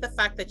I like the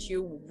fact that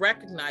you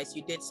recognize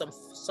you did some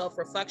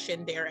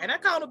self-reflection there and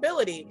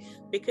accountability,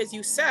 because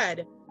you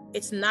said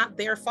it's not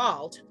their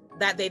fault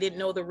that they didn't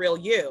know the real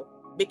you,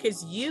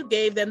 because you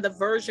gave them the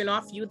version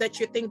of you that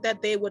you think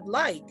that they would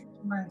like.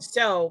 Right.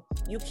 So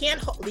you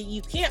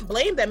can't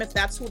blame them if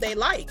that's who they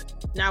like.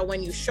 Now,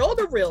 when you show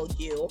the real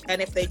you,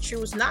 and if they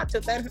choose not to,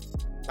 then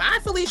bye,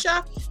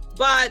 Felicia.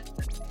 But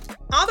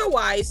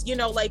otherwise, you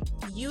know, like,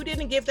 you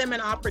didn't give them an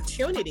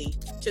opportunity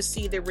to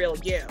see the real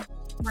you.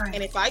 Right.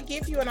 And if I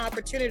give you an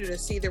opportunity to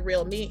see the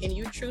real me and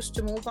you choose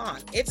to move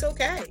on, it's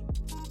okay.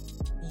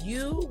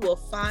 You will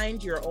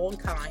find your own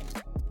kind.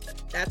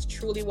 That's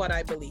truly what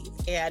I believe.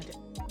 And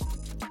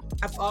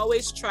I've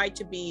always tried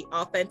to be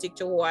authentic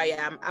to who I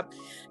am. I'm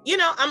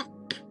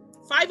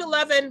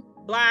 5'11",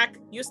 Black,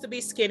 used to be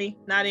skinny,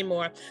 not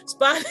anymore.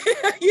 But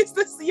used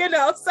to, you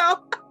know,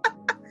 so,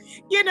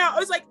 you know, it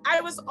was like, I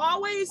was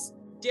always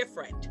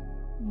different.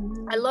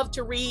 I love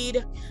to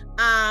read.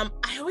 I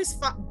always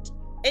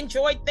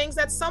enjoyed things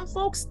that some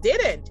folks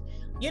didn't.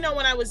 You know,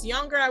 when I was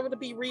younger, I would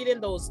be reading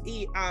those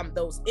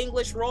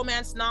English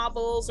romance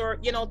novels, or,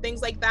 you know,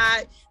 things like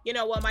that. You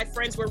know, while my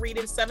friends were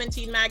reading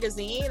 17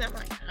 magazine, I'm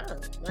like, oh,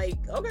 like,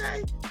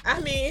 okay. I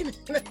mean,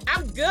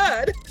 I'm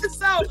good.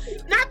 So,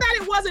 not that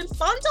it wasn't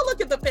fun to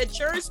look at the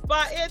pictures,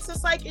 but it's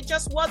just like, it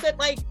just wasn't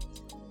like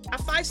a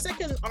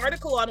 5-second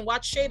article on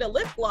what shade of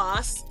lip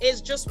gloss.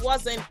 It just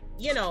wasn't,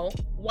 you know,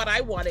 what I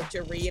wanted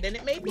to read. And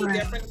it made me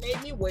different, it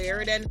made me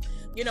weird. And,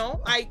 you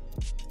know, I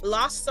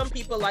lost some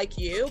people like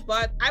you,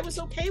 but I was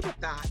okay with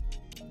that.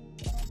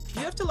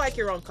 You have to like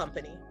your own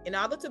company. In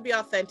order to be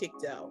authentic,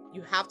 though,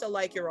 you have to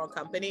like your own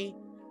company,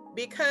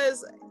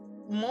 because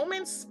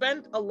moments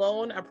spent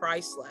alone are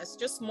priceless.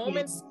 Just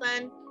moments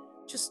spent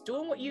just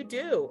doing what you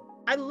do.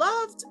 I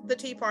loved the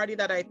tea party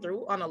that I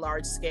threw on a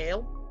large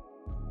scale,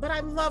 but I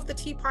love the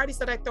tea parties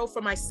that I throw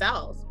for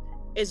myself.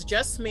 It's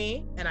just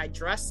me, and I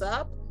dress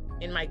up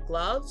in my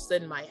gloves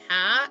and my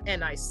hat,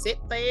 and I sit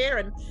there,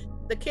 and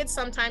the kids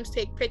sometimes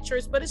take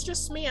pictures, but it's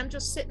just me. I'm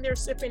just sitting there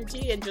sipping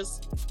tea and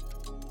just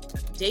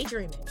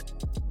daydreaming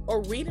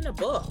or reading a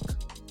book.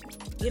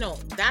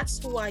 That's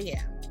who I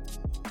am.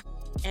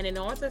 And in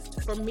order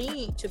for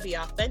me to be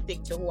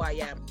authentic to who I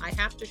am, I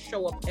have to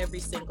show up every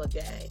single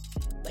day.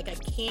 Like, I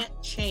can't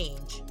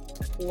change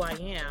who I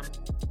am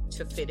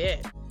to fit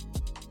in.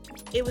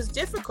 It was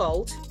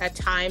difficult at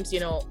times,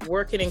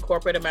 working in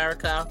corporate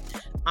America.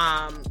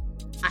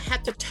 I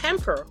had to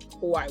temper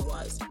who I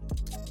was.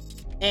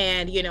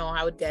 And,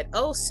 I would get,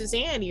 oh,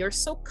 Suzanne, you're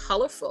so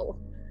colorful.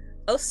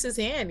 Oh,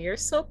 Suzanne, you're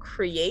so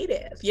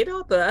creative.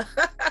 The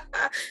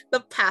the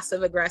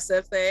passive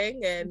aggressive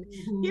thing. And,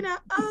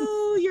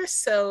 oh, you're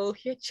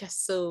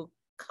just so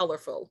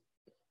colorful.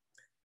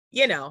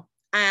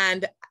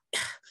 And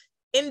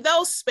in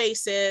those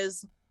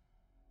spaces,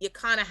 you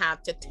kind of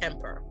have to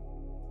temper.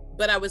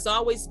 But I was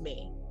always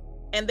me.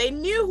 And they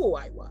knew who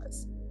I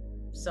was.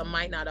 Some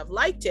might not have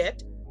liked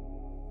it,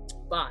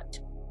 but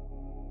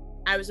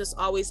I was just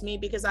always me,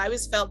 because I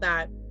always felt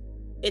that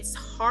it's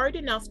hard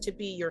enough to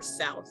be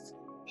yourself,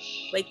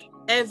 like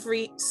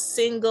every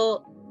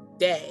single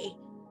day.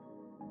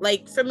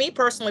 Like, for me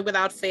personally,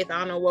 without faith, I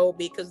don't know what it will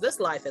be, because this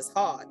life is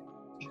hard.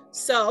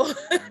 So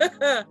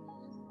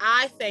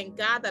I thank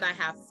God that I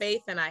have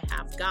faith and I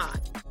have God.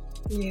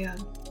 Yeah.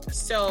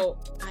 So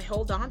I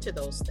hold on to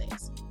those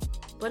things.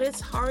 But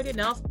it's hard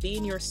enough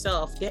being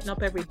yourself, getting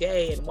up every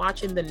day and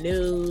watching the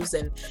news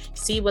and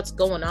see what's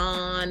going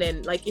on.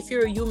 And like, if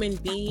you're a human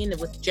being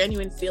with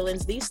genuine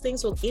feelings, these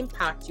things will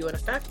impact you and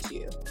affect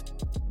you.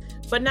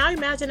 But now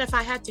imagine if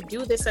I had to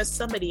do this as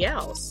somebody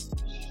else.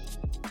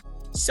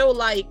 So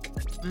like,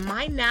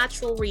 my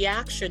natural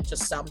reaction to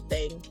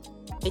something,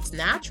 it's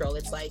natural.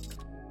 It's like,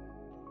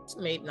 it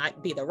may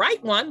not be the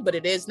right one, but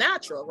it is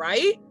natural,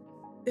 right?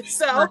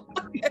 So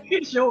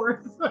it's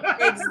yours.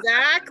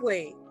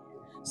 Exactly.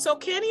 So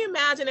can you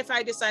imagine if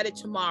I decided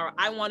tomorrow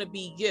I want to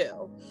be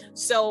you?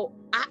 So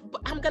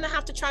I'm going to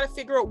have to try to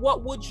figure out,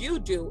 what would you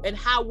do and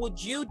how would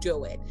you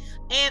do it?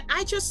 And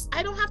I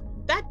don't have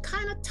that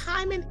kind of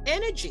time and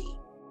energy.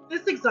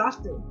 It's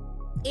exhausting.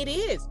 It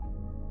is.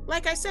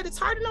 Like I said, it's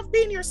hard enough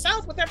being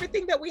yourself with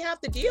everything that we have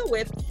to deal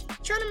with.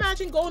 Trying to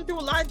imagine going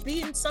through life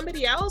being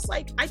somebody else.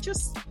 Like, I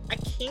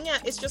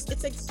can't. It's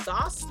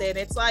exhausting.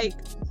 It's like,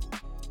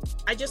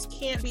 I just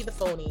can't be the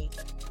phony.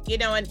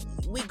 And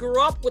we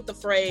grew up with the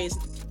phrase,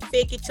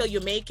 fake it till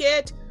you make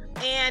it.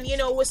 And,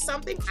 with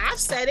something, I've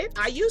said it,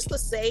 I used to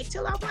say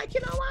till I'm like,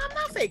 what, I'm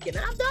not faking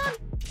it, I'm done.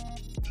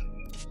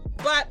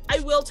 But I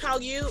will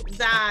tell you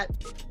that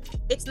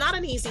it's not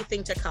an easy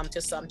thing to come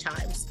to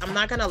sometimes. I'm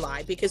not going to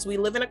lie, because we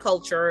live in a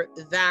culture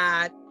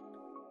that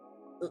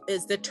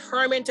is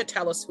determined to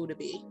tell us who to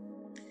be,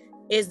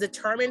 is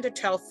determined to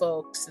tell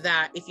folks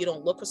that if you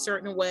don't look a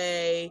certain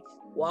way,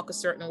 walk a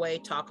certain way,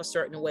 talk a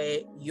certain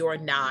way, you're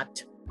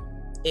not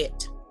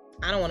it.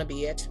 I don't want to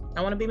be it.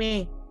 I want to be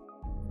me.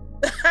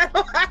 I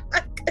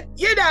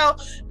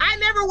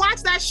never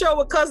watched that show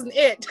with Cousin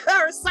It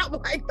or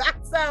something like that.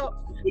 So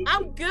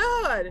I'm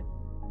good.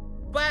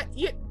 But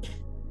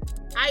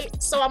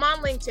so I'm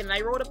on LinkedIn, and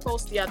I wrote a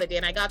post the other day,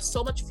 and I got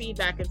so much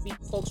feedback, and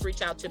folks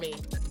reach out to me.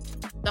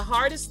 The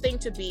hardest thing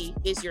to be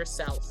is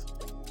yourself.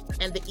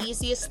 And the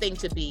easiest thing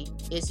to be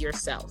is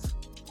yourself.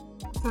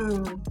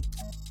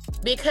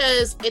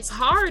 Because it's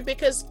hard,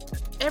 because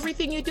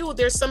everything you do,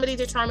 there's somebody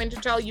determined to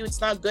tell you it's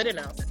not good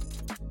enough.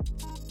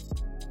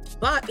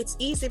 But it's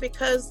easy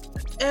because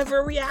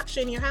every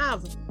reaction you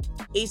have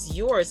is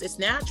yours. It's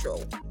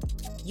natural.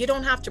 You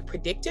don't have to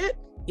predict it.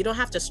 You don't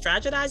have to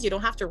strategize. You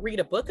don't have to read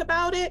a book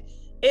about it.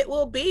 It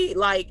will be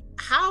like,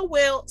 how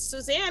will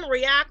Suzanne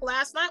react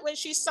last night when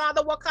she saw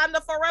the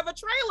Wakanda Forever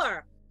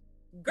trailer?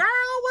 Girl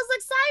was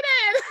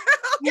excited.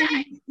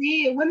 Okay.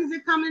 See it. When is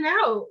it coming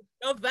out?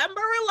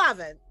 November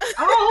 11th.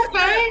 Oh,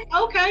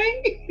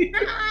 okay.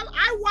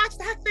 I watched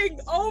that thing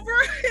over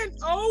and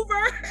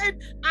over, and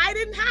I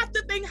didn't have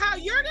to think how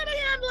you're gonna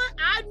handle it.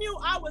 I knew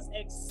I was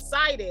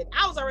excited.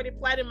 I was already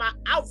planning my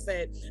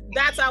outfit.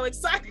 That's how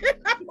excited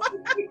I was.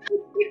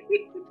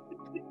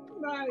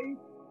 Nice.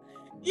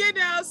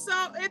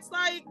 So it's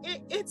like,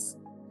 it's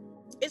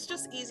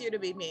just easier to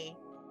be me.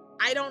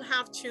 I don't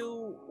have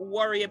to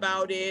worry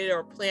about it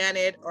or plan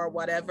it or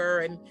whatever.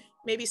 And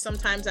maybe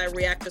sometimes I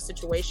react to a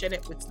situation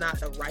if it's not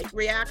the right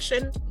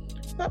reaction,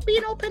 but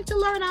being open to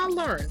learn, I'll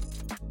learn.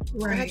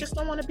 Right. And I just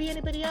don't want to be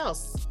anybody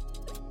else.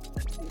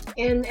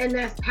 And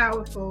that's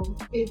powerful.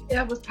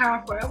 That was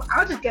powerful.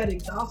 I just got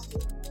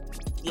exhausted.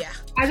 Yeah.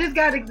 I just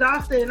got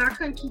exhausted, and I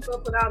couldn't keep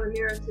up with all the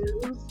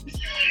narratives.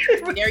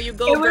 There you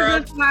go, girl. It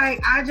was just like,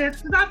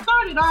 because I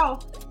started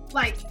off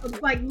like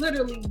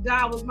literally,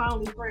 God was my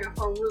only friend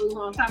for a really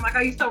long time. Like,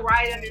 I used to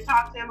write him and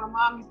talk to him. My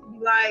mom used to be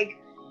like,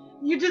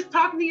 "You're just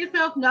talking to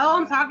yourself." No,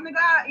 I'm talking to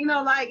God.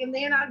 And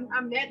then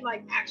I met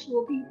like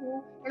actual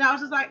people, and I was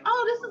just like,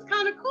 oh, this is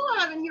kind of cool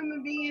having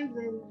human beings,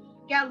 and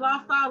got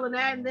lost all of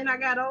that. And then I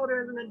got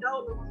older as an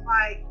adult and was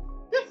like,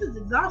 this is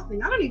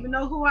exhausting. I don't even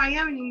know who I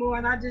am anymore,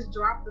 and I just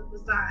dropped the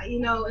facade,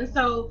 And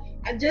so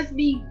I just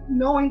be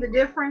knowing the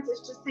difference. It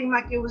just seemed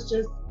like it was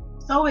just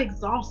so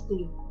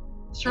exhausting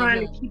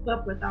trying to keep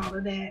up with all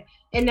of that.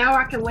 And now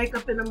I can wake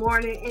up in the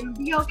morning and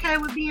be okay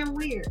with being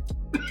weird.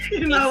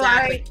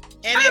 Exactly.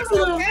 And I'm it's a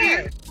little okay.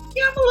 weird.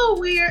 Yeah, I'm a little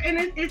weird,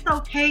 and it's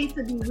okay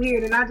to be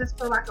weird. And I just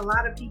feel like a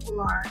lot of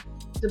people are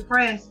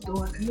depressed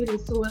or committing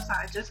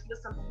suicide just for the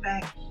simple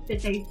fact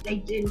that they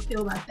didn't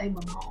feel like they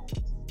belonged.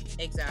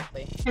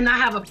 Exactly. And I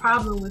have a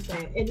problem with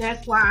that. And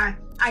that's why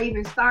I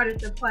even started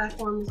the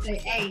platform to say,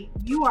 hey,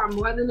 you are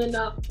more than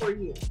enough for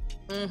you.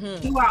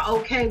 You are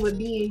okay with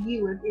being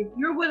you. If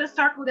you're with a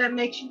circle that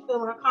makes you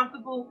feel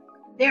uncomfortable,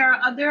 there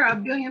are a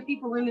billion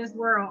people in this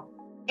world.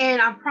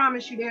 And I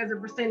promise you there's a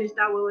percentage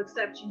that will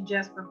accept you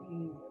just for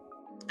being you.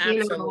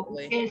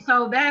 Absolutely. And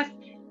so that's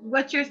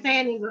what you're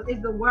saying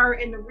is the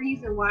word and the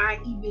reason why I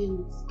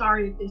even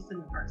started this in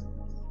the first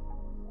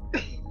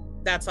place.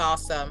 That's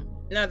awesome.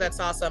 No, that's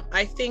awesome.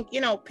 I think,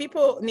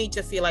 people need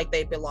to feel like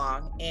they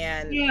belong,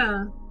 and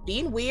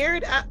being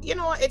weird,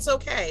 it's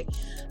okay.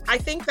 I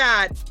think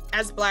that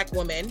as Black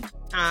women,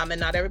 and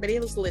not everybody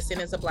who's listening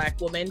is a Black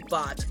woman,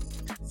 but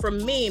for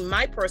me,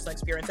 my personal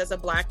experience as a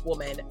Black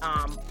woman,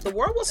 the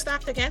world was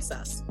stacked against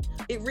us.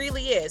 It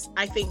really is.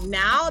 I think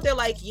now they're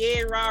like,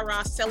 yeah, rah,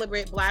 rah,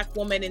 celebrate Black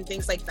women and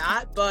things like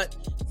that. But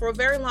for a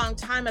very long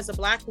time as a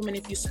Black woman,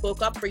 if you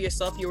spoke up for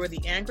yourself, you were the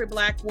angry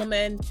Black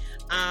woman,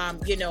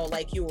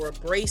 like you were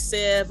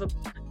abrasive.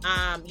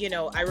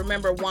 I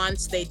remember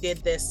once they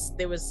did this,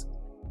 there was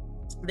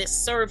this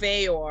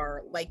survey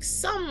or like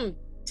some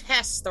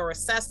test or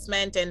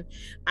assessment, and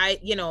I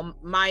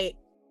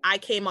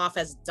came off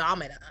as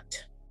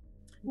dominant.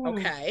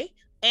 Okay.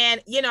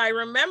 And, I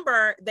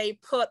remember they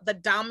put the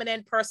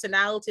dominant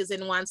personalities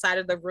in one side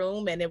of the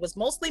room, and it was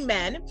mostly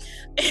men.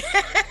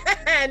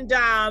 And,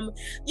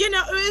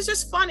 it was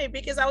just funny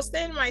because I was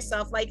saying to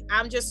myself, like,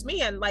 I'm just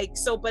me. And like,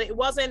 but it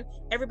wasn't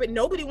everybody,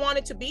 nobody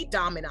wanted to be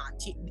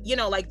dominant.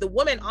 Like the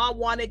women all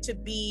wanted to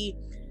be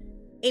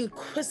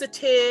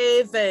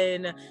inquisitive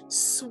and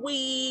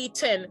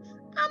sweet. And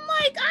I'm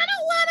like, I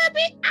don't want to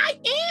be, I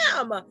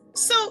am.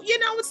 So,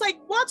 it's like,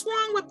 what's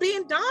wrong with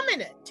being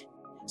dominant?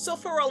 So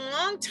for a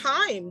long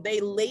time, they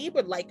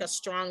labored like a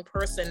strong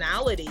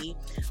personality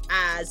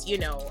as,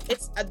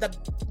 it's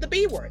the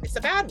B word. It's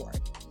a bad word.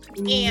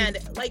 And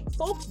like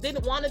folks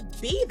didn't want to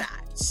be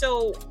that.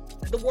 So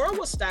the world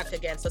was stacked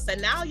against us.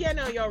 And now,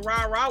 you're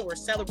rah-rah, we're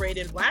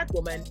celebrating Black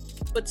women,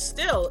 but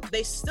still,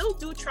 they still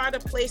do try to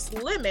place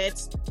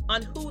limits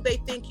on who they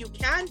think you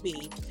can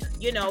be.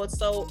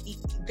 So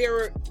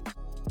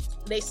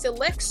they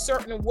select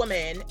certain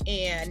women,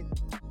 and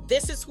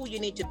this is who you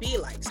need to be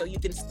like. So you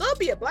can still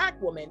be a Black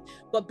woman,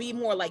 but be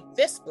more like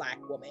this Black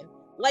woman.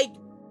 Like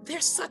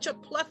there's such a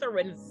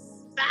plethora and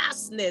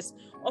vastness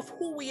of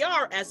who we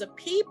are as a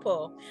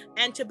people,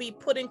 and to be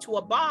put into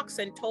a box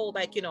and told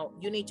like,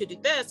 you need to do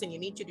this and you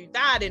need to do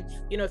that. And,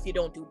 if you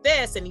don't do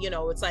this and,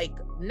 it's like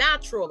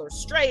natural or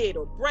straight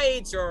or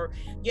braids or,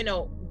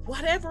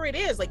 whatever it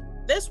is, like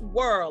this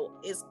world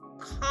is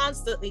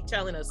constantly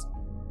telling us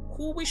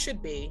who we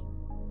should be.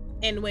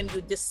 And when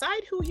you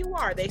decide who you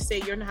are, they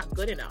say you're not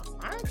good enough.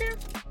 I don't care.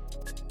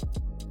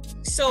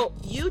 So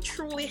you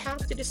truly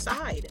have to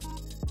decide,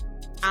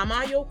 am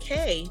I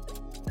okay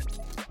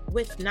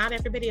with not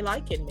everybody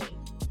liking me?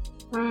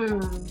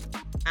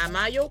 Am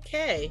I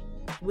okay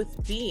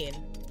with being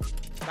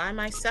by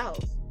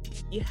myself?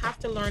 You have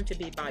to learn to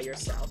be by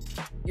yourself.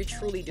 You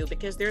truly do,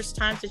 because there's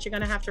times that you're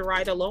going to have to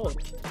ride alone.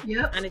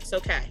 Yep. And it's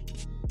okay.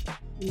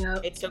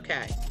 Yep. It's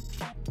okay.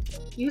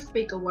 You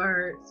speak a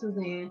word,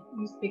 Suzanne.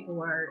 You speak a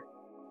word.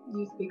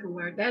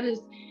 That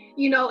is,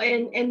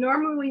 and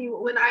normally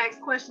when I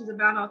ask questions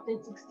about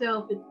authentic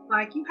self, it's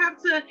like you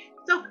have to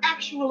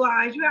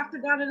self-actualize, you have to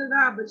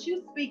da-da-da-da, but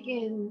you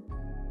speaking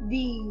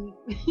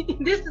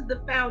this is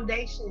the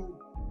foundation,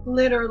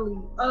 literally,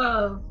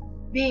 of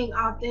being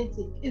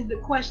authentic, is the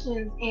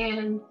questions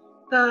and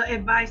the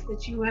advice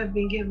that you have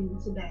been given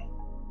today.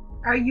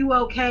 Are you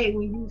okay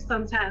when you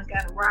sometimes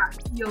gotta rock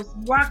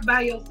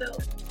by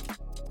yourself?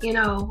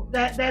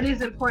 That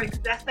is important,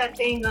 because that's that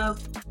thing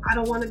of, I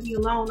don't want to be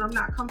alone. I'm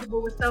not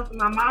comfortable with self. And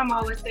my mom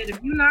always said, if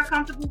you're not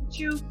comfortable with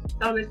you,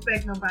 don't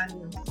expect nobody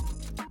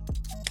else.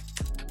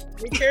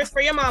 Cheers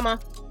for your mama,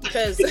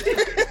 because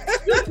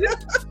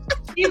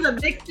she's a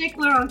big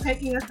stickler on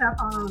taking herself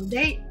on a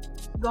date,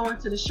 going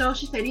to the show.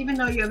 She said, even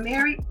though you're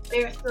married,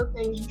 there are still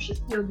things you should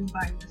still do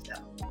by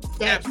yourself.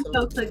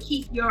 To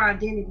keep your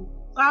identity.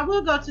 So I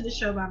will go to the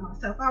show by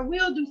myself. I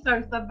will do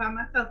certain stuff by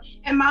myself.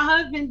 And my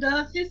husband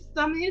does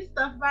some of his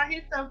stuff by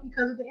himself,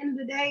 because at the end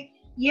of the day,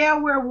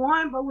 we're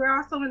one, but we're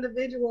also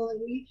individual.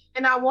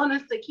 And I want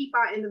us to keep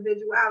our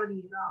individuality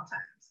at all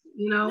times,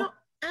 No,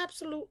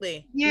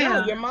 absolutely.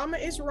 Yeah. No, your mama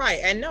is right.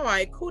 And no,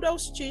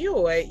 kudos to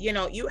you.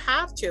 You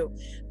have to.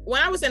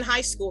 When I was in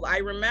high school, I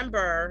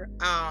remember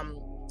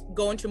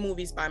going to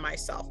movies by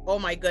myself. Oh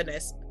my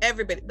goodness.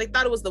 Everybody, they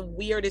thought it was the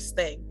weirdest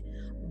thing.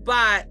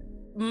 But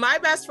my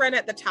best friend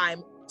at the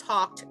time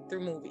talked through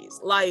movies.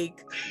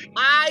 Like,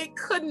 I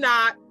could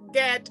not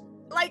get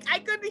Like, I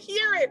couldn't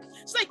hear it.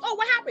 She's like, oh,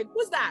 what happened?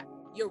 Who's that?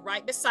 You're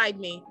right beside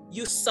me.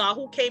 You saw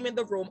who came in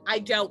the room. I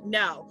don't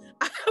know.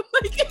 I'm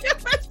like,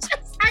 it was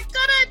just, I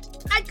couldn't.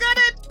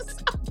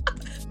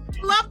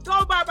 Love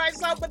going by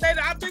myself, but then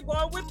after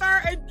going with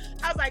her, and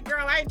I was like,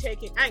 girl, I ain't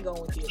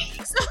going with you.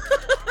 So,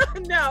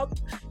 no,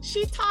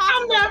 she talked.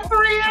 I'm that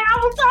friend. I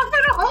was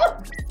talking to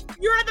her.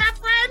 You're that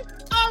friend?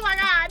 Oh my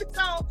God.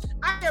 So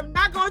I am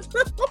not going to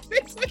the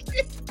movies with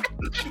you.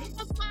 I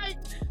was like,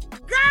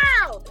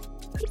 girl,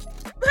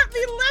 let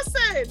me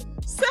listen.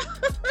 So,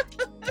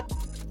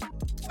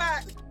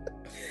 but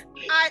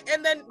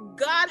and then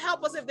God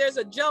help us if there's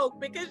a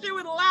joke, because she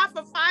would laugh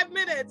for 5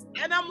 minutes,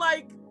 and I'm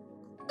like,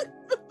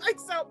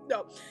 so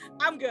no,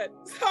 I'm good.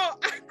 So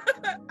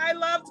I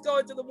loved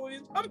going to the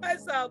movies by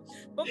myself,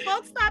 but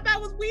folks thought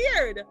that was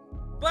weird.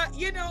 But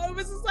it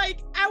was just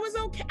like, I was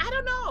okay. I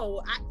don't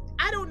know.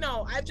 I don't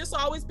know. I've just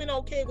always been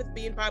okay with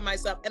being by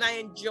myself, and I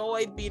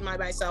enjoyed being by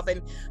myself.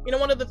 And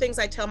one of the things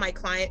I tell my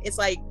client is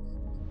like,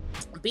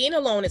 being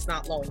alone is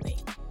not lonely.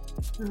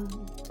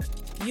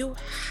 Mm-hmm. You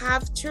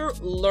have to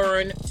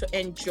learn to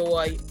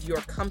enjoy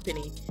your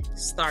company.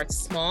 Start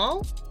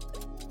small.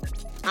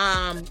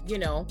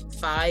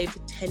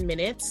 5-10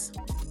 minutes,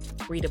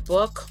 read a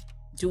book,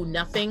 do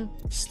nothing,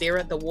 stare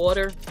at the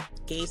water,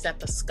 gaze at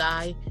the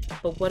sky.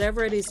 But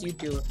whatever it is you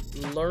do,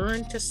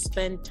 learn to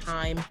spend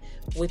time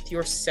with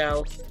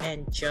yourself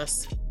and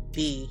just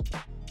be.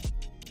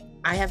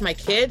 I have my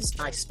kids.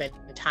 I spend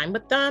time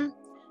with them.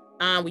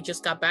 We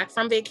just got back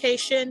from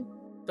vacation,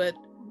 but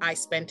I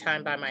spend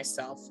time by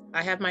myself.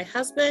 I have my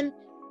husband.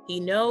 He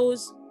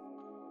knows.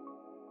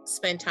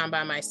 Spend time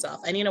by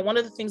myself. And one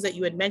of the things that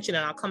you had mentioned,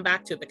 and I'll come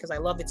back to it because I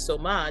love it so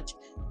much,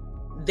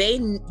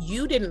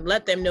 you didn't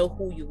let them know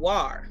who you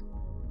are.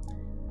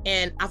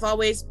 And I've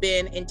always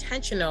been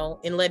intentional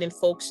in letting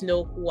folks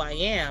know who I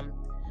am,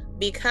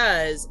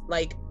 because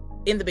like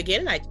in the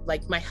beginning,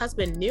 my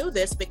husband knew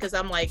this, because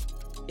I'm like,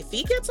 if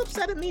he gets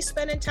upset at me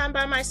spending time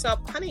by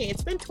myself, honey,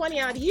 it's been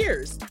 20 odd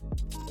years.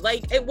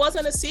 Like, it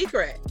wasn't a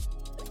secret.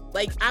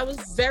 Like, I was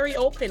very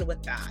open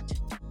with that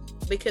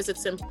because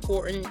it's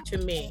important to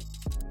me.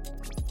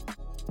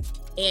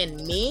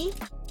 And me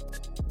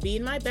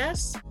being my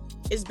best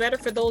is better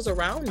for those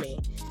around me.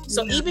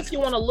 So even if you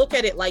want to look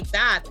at it like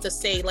that, to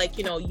say like,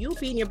 you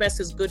being your best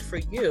is good for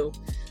you,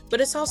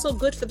 but it's also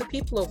good for the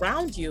people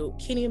around you.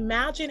 Can you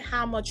imagine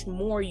how much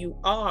more you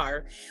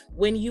are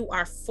when you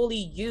are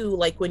fully you,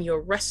 like when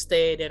you're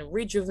rested and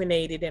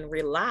rejuvenated and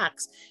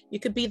relaxed? You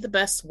could be the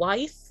best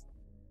wife,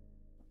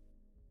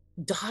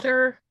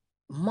 daughter,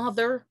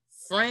 mother,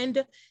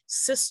 friend,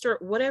 sister,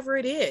 whatever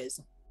it is.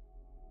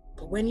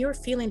 But when you're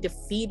feeling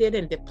defeated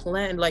and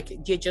depleted,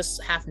 like you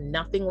just have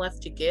nothing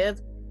left to give,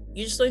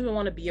 you just don't even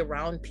want to be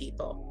around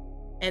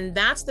people. And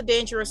that's the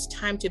dangerous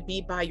time to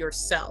be by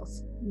yourself.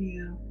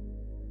 Yeah.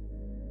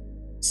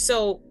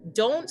 So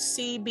don't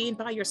see being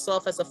by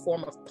yourself as a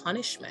form of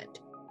punishment.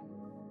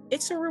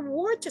 It's a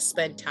reward to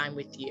spend time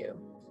with you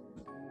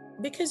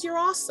because you're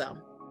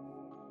awesome.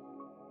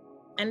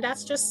 And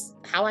that's just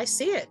how I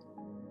see it.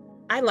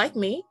 I like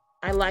me.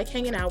 I like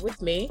hanging out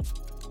with me.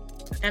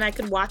 And I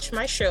could watch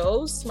my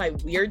shows, my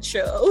weird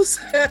shows,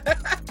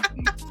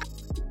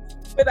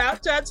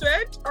 without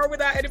judgment or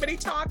without anybody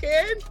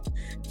talking,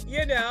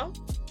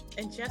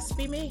 and just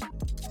be me.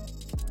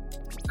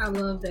 I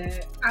love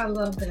that.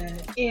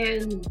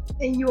 And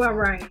you are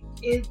right.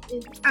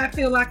 I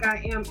feel like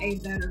I am a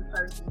better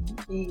person.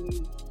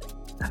 And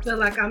I feel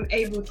like I'm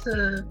able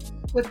to,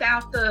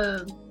 without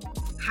the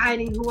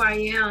hiding who I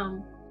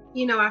am,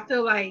 I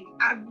feel like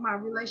my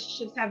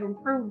relationships have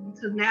improved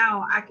because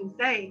now I can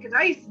say, because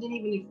I used to didn't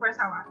even express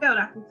how I felt.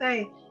 I can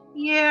say,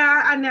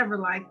 yeah, I never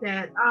liked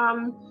that.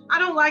 I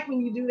don't like when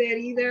you do that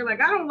either.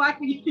 Like, I don't like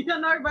when you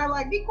everybody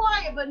like, be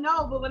quiet, but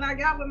when I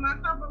got with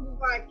myself, I was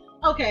like,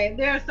 okay,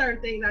 there are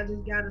certain things I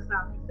just gotta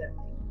stop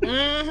accepting.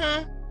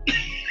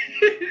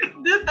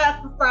 Mm-hmm. This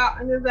has to stop,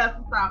 and this has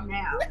to stop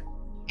now.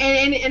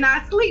 And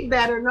I sleep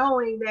better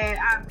knowing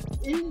that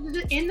in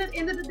the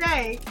end of the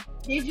day,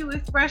 did you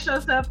express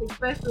yourself,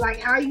 especially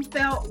like how you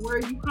felt? Were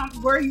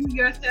you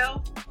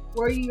yourself?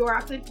 Were you your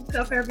authentic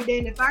self every day?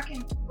 And if I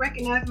can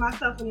recognize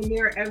myself in the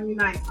mirror every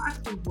night, I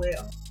sleep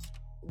well.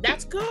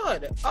 That's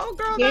good. Oh,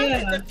 girl,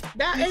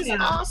 that is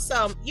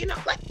awesome.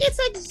 Like, it's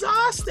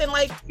exhausting.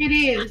 Like, it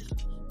is.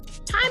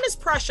 Time is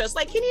precious.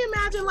 Like, can you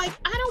imagine? Like,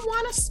 I don't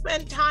want to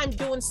spend time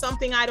doing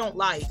something I don't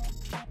like.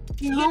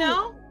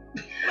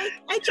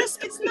 Like,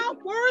 it's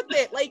not worth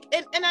it. Like,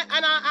 and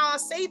I'll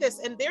say this,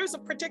 and there's a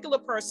particular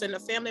person, a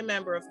family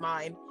member of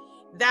mine,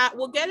 that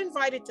will get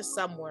invited to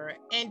somewhere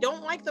and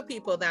don't like the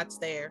people that's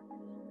there,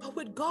 but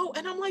would go.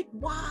 And I'm like,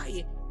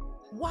 why?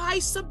 Why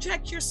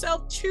subject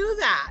yourself to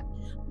that?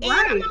 And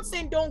I'm not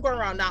saying don't go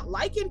around not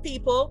liking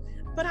people,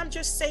 but I'm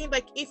just saying,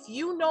 like, if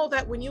you know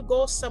that when you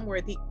go somewhere,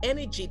 the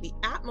energy, the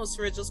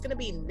atmosphere is just going to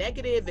be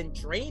negative and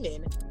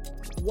draining,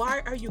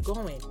 why are you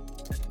going?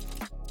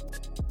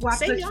 Why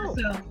put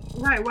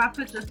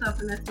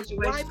yourself in that situation?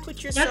 Why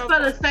put yourself just for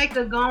the sake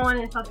of going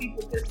and so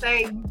people could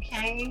say you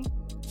came?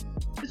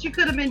 But you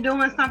could have been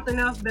doing something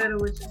else better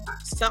with your time.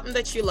 Something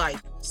that you like,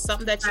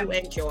 something that you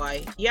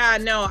enjoy. Yeah,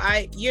 no,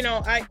 I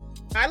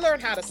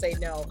learned how to say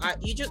no.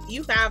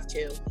 You have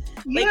to.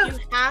 Yeah. Like, you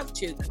have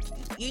to.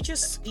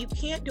 You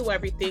can't do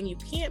everything. You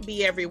can't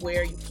be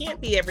everywhere. You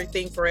can't be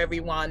everything for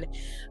everyone.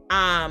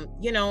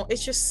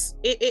 It's just,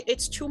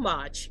 it's too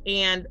much.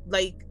 And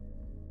like,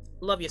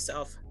 love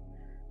yourself.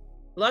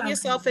 Love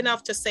yourself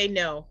enough to say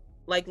no.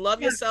 Like,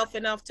 love yourself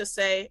enough to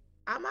say,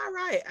 I'm all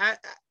right.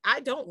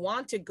 I don't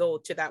want to go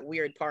to that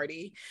weird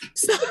party.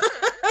 So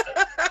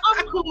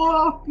I'm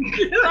cool.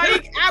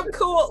 Like, I'm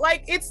cool.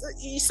 Like, it's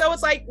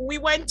like we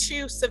went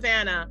to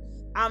Savannah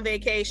on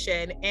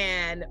vacation,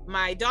 and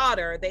my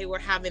daughter, they were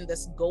having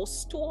this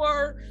ghost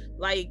tour.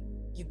 Like,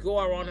 you go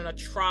around in a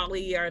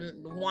trolley, and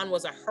one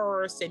was a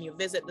hearse, and you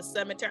visit the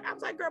cemetery. I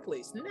was like, girl,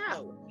 please,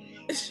 no.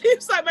 She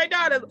was like, my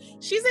daughter,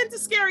 she's into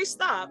scary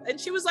stuff. And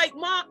she was like,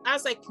 Mom, I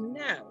was like,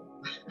 no.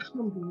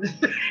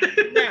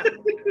 No,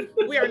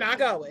 we are not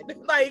going.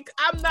 Like,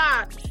 I'm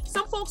not.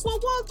 Some folks,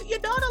 well, your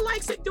daughter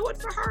likes it, do it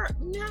for her.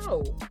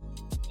 No.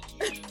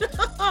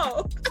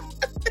 No.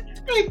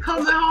 Ain't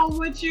coming home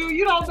with you.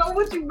 You don't know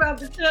what you about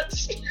to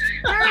touch.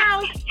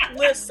 Girl,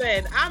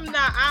 listen,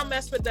 I'll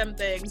mess with them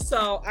things.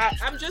 So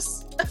I'm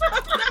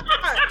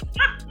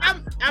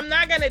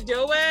not gonna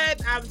do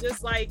it. I'm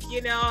just like,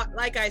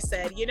 like I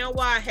said, you know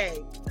what?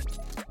 Hey,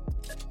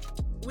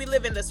 we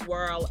live in this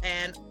world,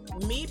 and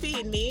me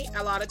being me,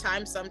 a lot of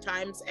times,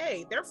 sometimes,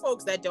 hey, there are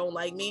folks that don't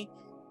like me,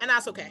 and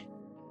that's okay.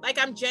 Like,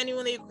 I'm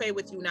genuinely okay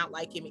with you not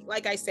liking me.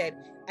 Like I said,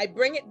 I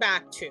bring it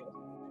back to,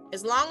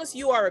 as long as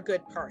you are a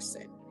good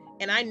person,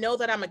 and I know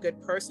that I'm a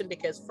good person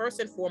because first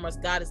and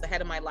foremost, God is the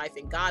head of my life,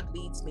 and God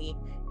leads me,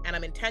 and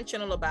I'm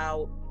intentional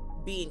about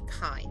being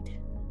kind.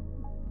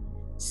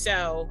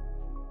 So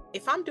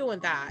if I'm doing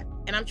that,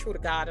 and I'm true to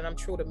God, and I'm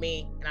true to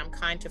me, and I'm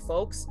kind to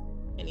folks,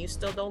 and you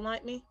still don't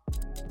like me,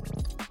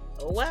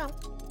 oh well.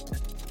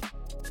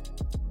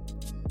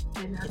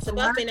 It's a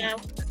nothing now.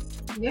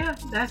 Yeah,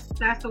 that's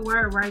the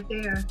word right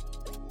there.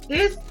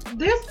 This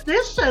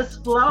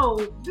just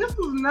flowed. This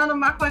was none of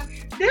my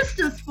questions. This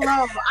just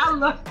flowed. I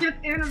love this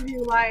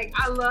interview. Like,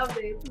 I love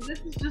it. This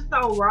is just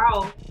so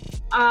raw,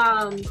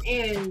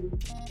 and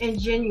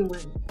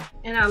genuine.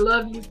 And I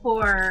love you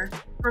for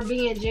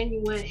being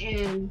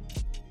genuine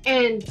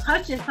and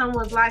touching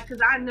someone's life.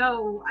 Because I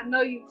know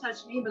you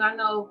touched me, but I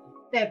know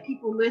that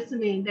people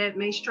listening that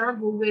may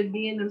struggle with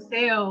being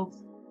themselves,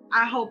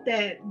 I hope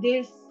that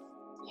this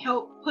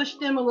help push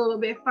them a little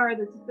bit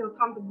further to feel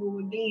comfortable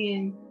with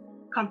being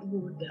comfortable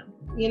with them.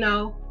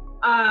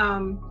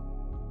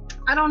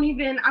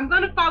 I'm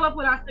gonna follow up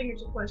with our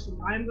signature question.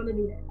 I am gonna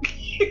do that.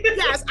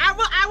 Yes, I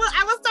will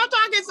stop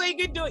talking so you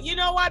can do it. You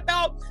know what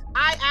though?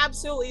 I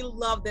absolutely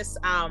love this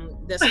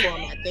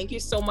format. Thank you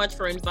so much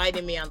for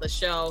inviting me on the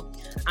show.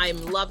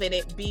 I'm loving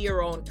it. Be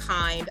your own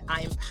kind.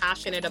 I am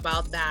passionate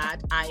about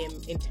that. I am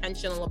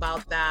intentional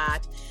about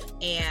that.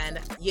 And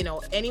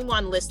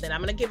anyone listening, I'm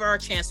gonna give her a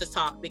chance to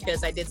talk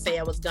because I did say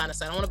I was gonna,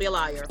 so I don't want to be a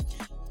liar.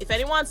 If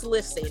anyone's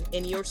listening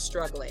and you're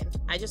struggling,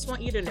 I just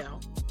want you to know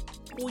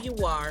who you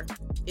are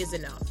is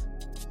enough.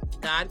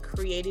 God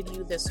created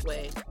you this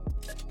way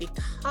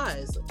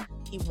because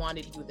he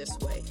wanted you this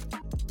way.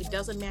 It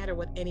doesn't matter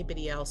what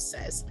anybody else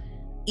says.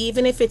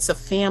 Even if it's a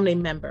family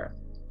member,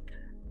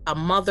 a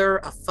mother,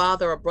 a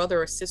father, a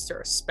brother, a sister,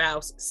 a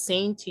spouse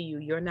saying to you,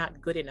 you're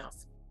not good enough.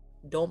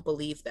 Don't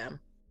believe them.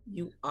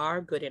 You are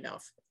good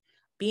enough.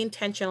 Be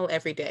intentional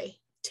every day.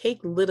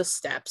 Take little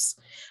steps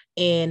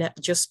in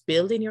just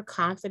building your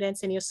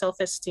confidence and your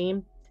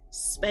self-esteem.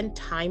 Spend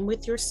time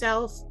with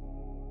yourself.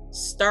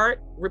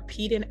 Start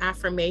repeating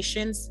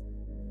affirmations.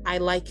 I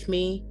like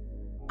me.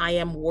 I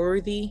am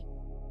worthy.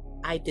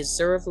 I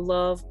deserve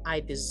love. I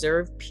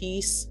deserve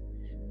peace.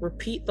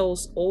 Repeat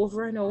those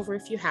over and over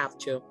if you have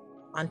to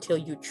until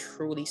you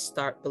truly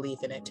start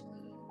believing it.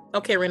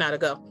 Okay, Renata,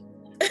 go.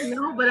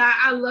 No, but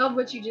I love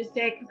what you just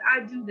said because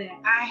I do that.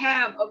 I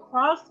have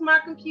across my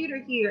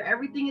computer here,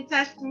 everything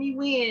attached to me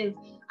wins.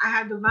 I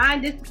have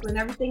divine discipline.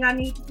 Everything I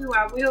need to do,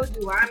 I will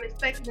do. I'm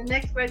expecting the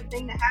next great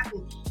thing to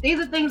happen. These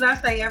are things I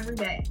say every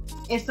day.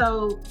 And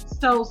so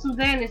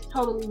Suzanne is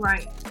totally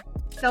right.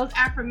 Those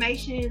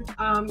affirmations,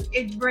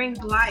 it brings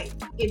life.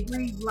 It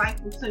breathes life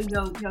into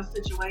your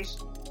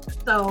situation.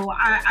 So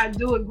I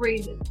do agree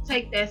to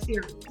take that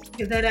serious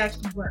because that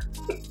actually works.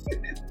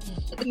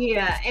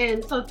 Yeah,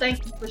 and so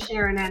thank you for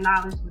sharing that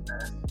knowledge with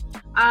us.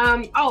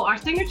 Our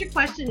signature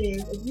question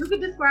is, if you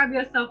could describe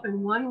yourself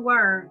in one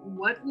word,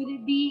 what would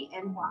it be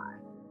and why?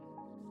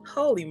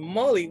 Holy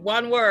moly,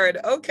 one word.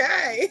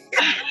 Okay.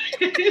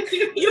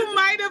 You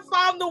might have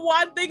found the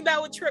one thing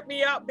that would trip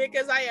me up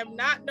because I am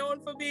not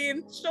known for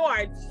being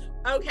short.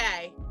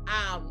 Okay.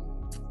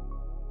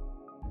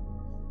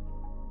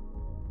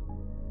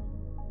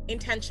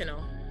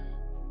 Intentional.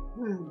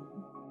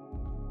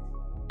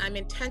 I'm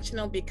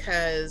intentional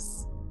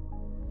because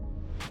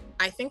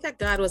I think that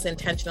God was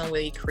intentional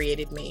when he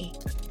created me.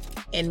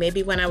 And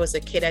maybe when I was a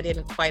kid, I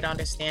didn't quite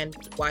understand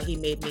why he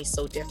made me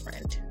so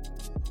different.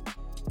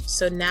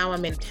 So now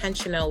I'm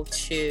intentional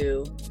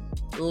to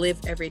live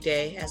every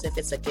day as if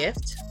it's a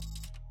gift,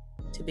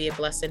 to be a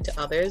blessing to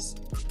others,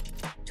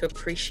 to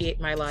appreciate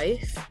my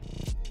life,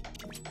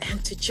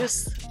 and to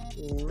just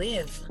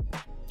live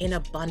in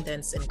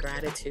abundance and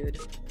gratitude.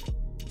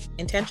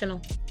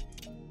 Intentional.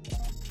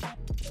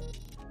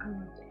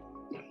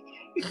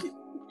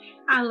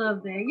 I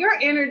love that. Your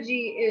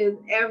energy is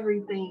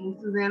everything,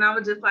 Suzanne. I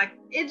was just like,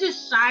 it's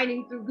just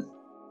shining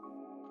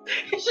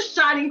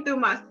through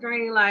my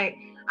screen. Like,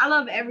 I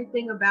love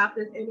everything about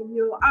this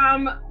interview.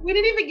 We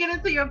didn't even get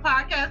into your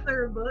podcast or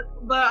your book,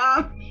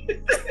 but is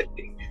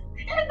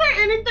there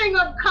anything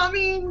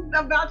upcoming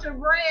about your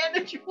brand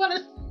that you want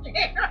to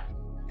share?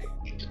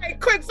 Hey,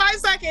 quick 5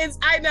 seconds.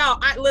 I know.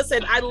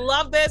 Listen, I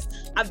love this.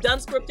 I've done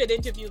scripted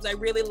interviews. I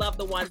really love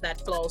the ones that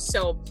flow.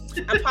 So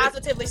I'm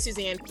Positively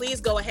Suzanne. Please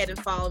go ahead and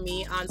follow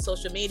me on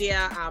social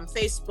media,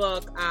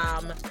 Facebook,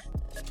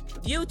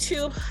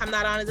 YouTube. I'm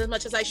not on it as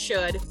much as I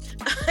should.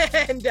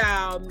 And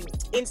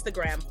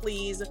Instagram,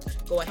 please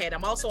go ahead.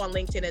 I'm also on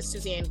LinkedIn as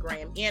Suzanne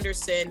Graham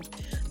Anderson.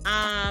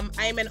 I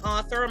am an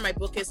author. My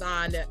book is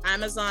on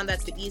Amazon.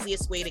 That's the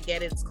easiest way to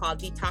get it. It's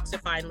called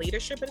Detoxifying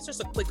Leadership. And it's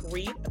just a quick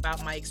read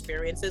about my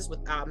experiences with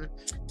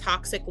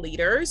toxic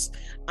leaders.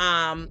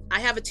 I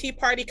have a tea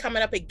party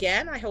coming up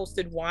again. I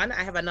hosted one.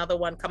 I have another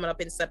one coming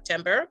up in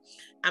September.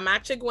 I'm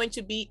actually going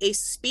to be a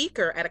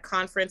speaker at a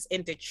conference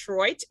in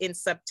Detroit in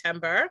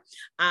September.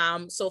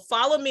 So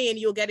follow me and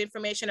you'll get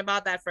information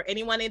about that. For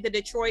anyone in the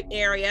Detroit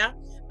area,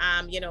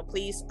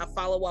 please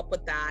follow up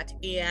with that.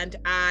 And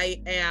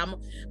I'm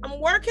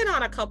working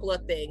on a couple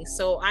of things,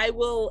 so I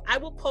will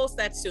post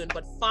that soon.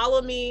 But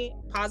follow me,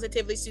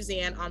 Positively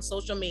Suzanne, on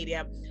social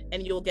media,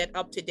 and you'll get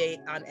up to date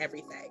on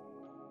everything.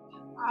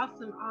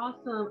 Awesome.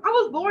 I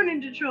was born in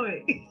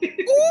Detroit.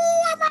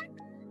 Ooh,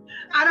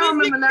 I don't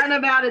remember nothing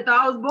about it though.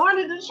 I was born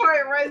in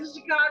Detroit, raised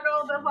in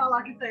Chicago. That's all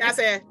I can say. That's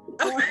it.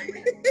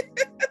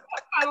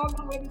 I don't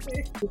know what to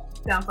say.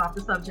 Bounce off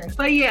the subject.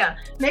 But yeah,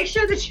 make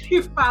sure that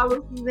you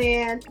follow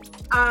Suzanne.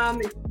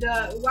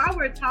 While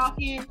we're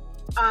talking,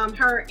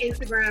 her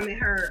Instagram and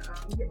her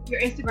your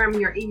Instagram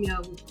and your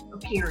email is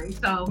appearing.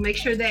 So make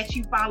sure that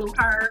you follow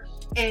her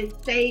and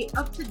stay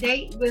up to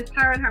date with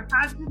her and her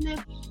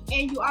positiveness.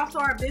 And you also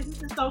are a business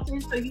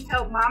consultant, so you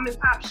help mom and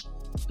pop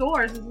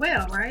stores as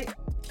well, right?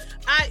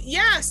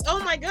 Yes.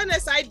 Oh my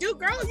goodness, I do.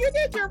 Girl, you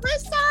did your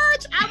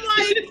research. I'm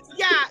like,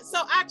 yeah.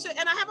 So actually,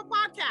 and I have a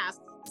podcast,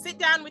 Sit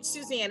Down with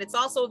Suzanne. It's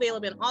also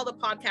available in all the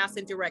podcasts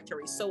and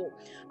directories. So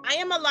I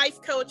am a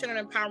life coach and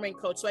an empowerment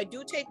coach. So I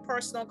do take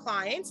personal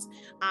clients.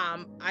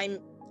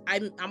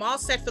 I'm all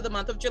set for the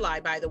month of July,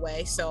 by the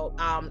way. So,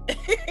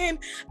 and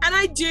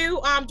I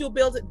do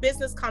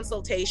business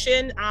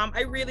consultation.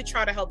 I really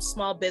try to help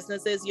small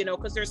businesses,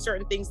 because there's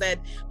certain things that,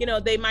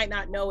 they might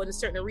not know, and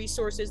certain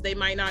resources they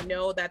might not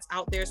know that's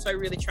out there. So I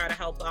really try to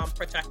help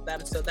protect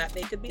them so that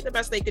they could be the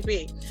best they could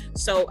be.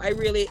 So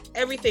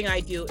everything I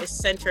do is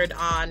centered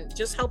on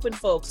just helping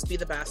folks be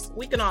the best.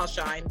 We can all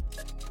shine.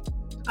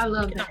 I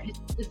love that.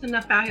 It's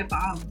enough out here for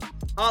all of us.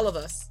 All of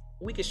us.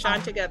 We can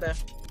shine together.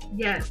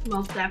 Yes,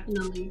 most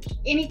definitely.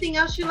 Anything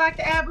else you'd like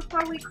to add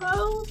before we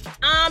close?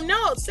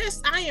 No,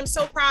 sis, I am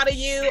so proud of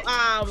you,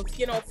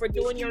 for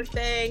doing your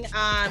thing.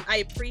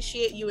 I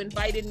appreciate you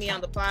inviting me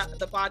on the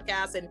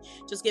podcast and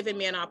just giving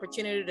me an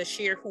opportunity to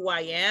share who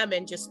I am,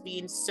 and just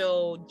being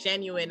so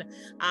genuine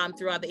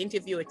throughout the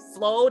interview. It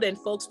flowed, and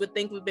folks would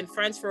think we've been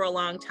friends for a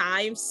long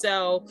time.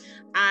 So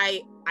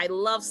I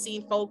love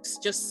seeing folks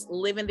just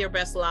living their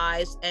best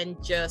lives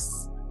and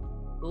just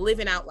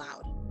living out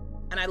loud.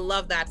 And I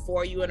love that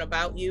for you and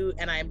about you.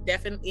 And I'm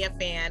definitely a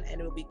fan, and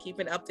will be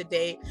keeping up to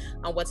date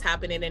on what's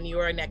happening in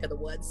your neck of the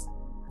woods.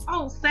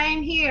 Oh,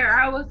 same here.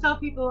 I always tell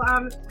people,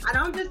 I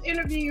don't just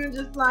interview you and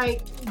just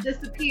like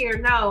disappear.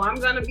 No, I'm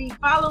going to be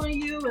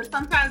following you, and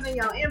sometimes in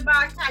your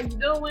inbox, how you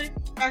doing?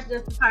 That's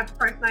just the type of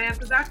person I am.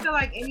 Because I feel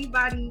like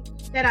everybody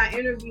that I've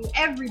interviewed,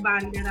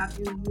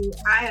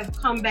 I have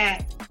come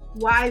back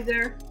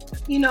wiser,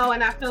 and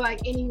I feel like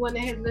anyone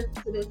that has listened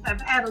to this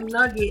have had a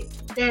nugget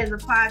that has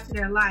applied to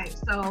their life.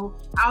 So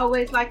I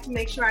always like to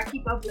make sure I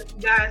keep up with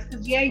you guys,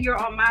 because you're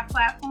on my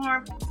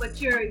platform,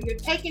 but you're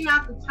taking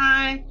out the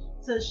time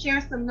to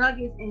share some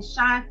nuggets and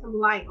shine some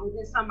light on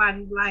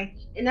somebody's life.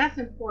 And that's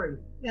important.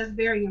 That's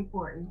very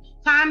important.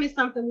 Time is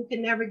something we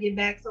can never get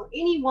back. So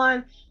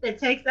anyone that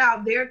takes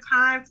out their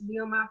time to be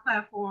on my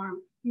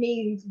platform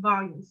means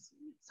volumes.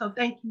 So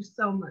thank you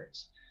so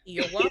much.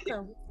 You're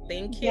welcome.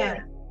 Thank you. Yeah.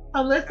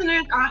 So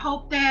listeners, I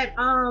hope that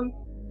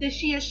that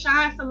she has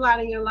shined some light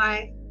in your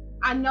life.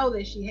 I know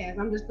that she has.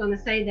 I'm just going to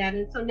say that.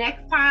 And so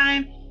next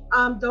time,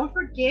 don't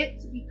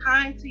forget to be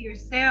kind to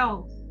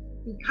yourselves.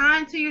 Be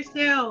kind to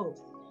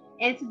yourselves,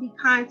 and to be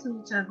kind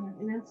to each other.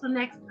 And until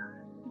next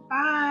time,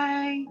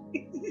 bye.